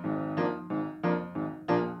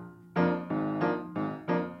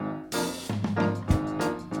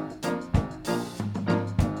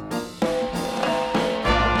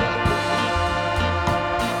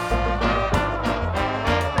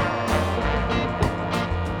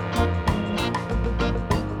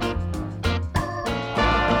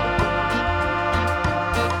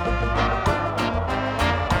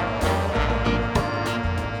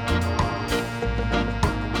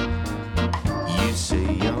 You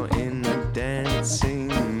say you're in a dancing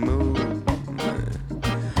mood.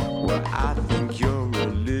 Well, I think you're a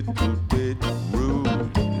little bit rude.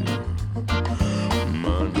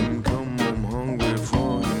 Man, come home hungry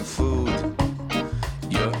for your food.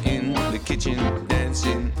 You're in the kitchen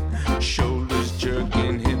dancing, shoulders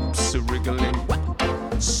jerking, hips are wriggling.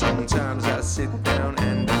 Sometimes I sit down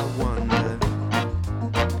and I wonder.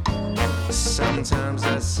 Sometimes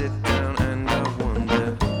I sit down and I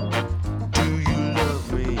wonder. Do you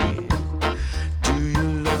love me? Do you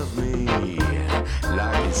love me?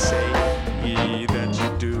 Like you say that you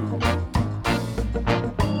do.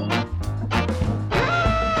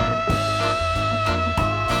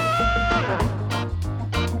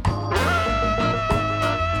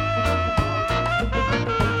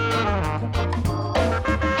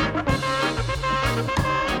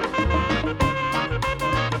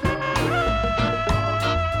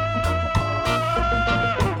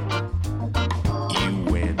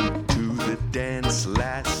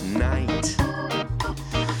 last night.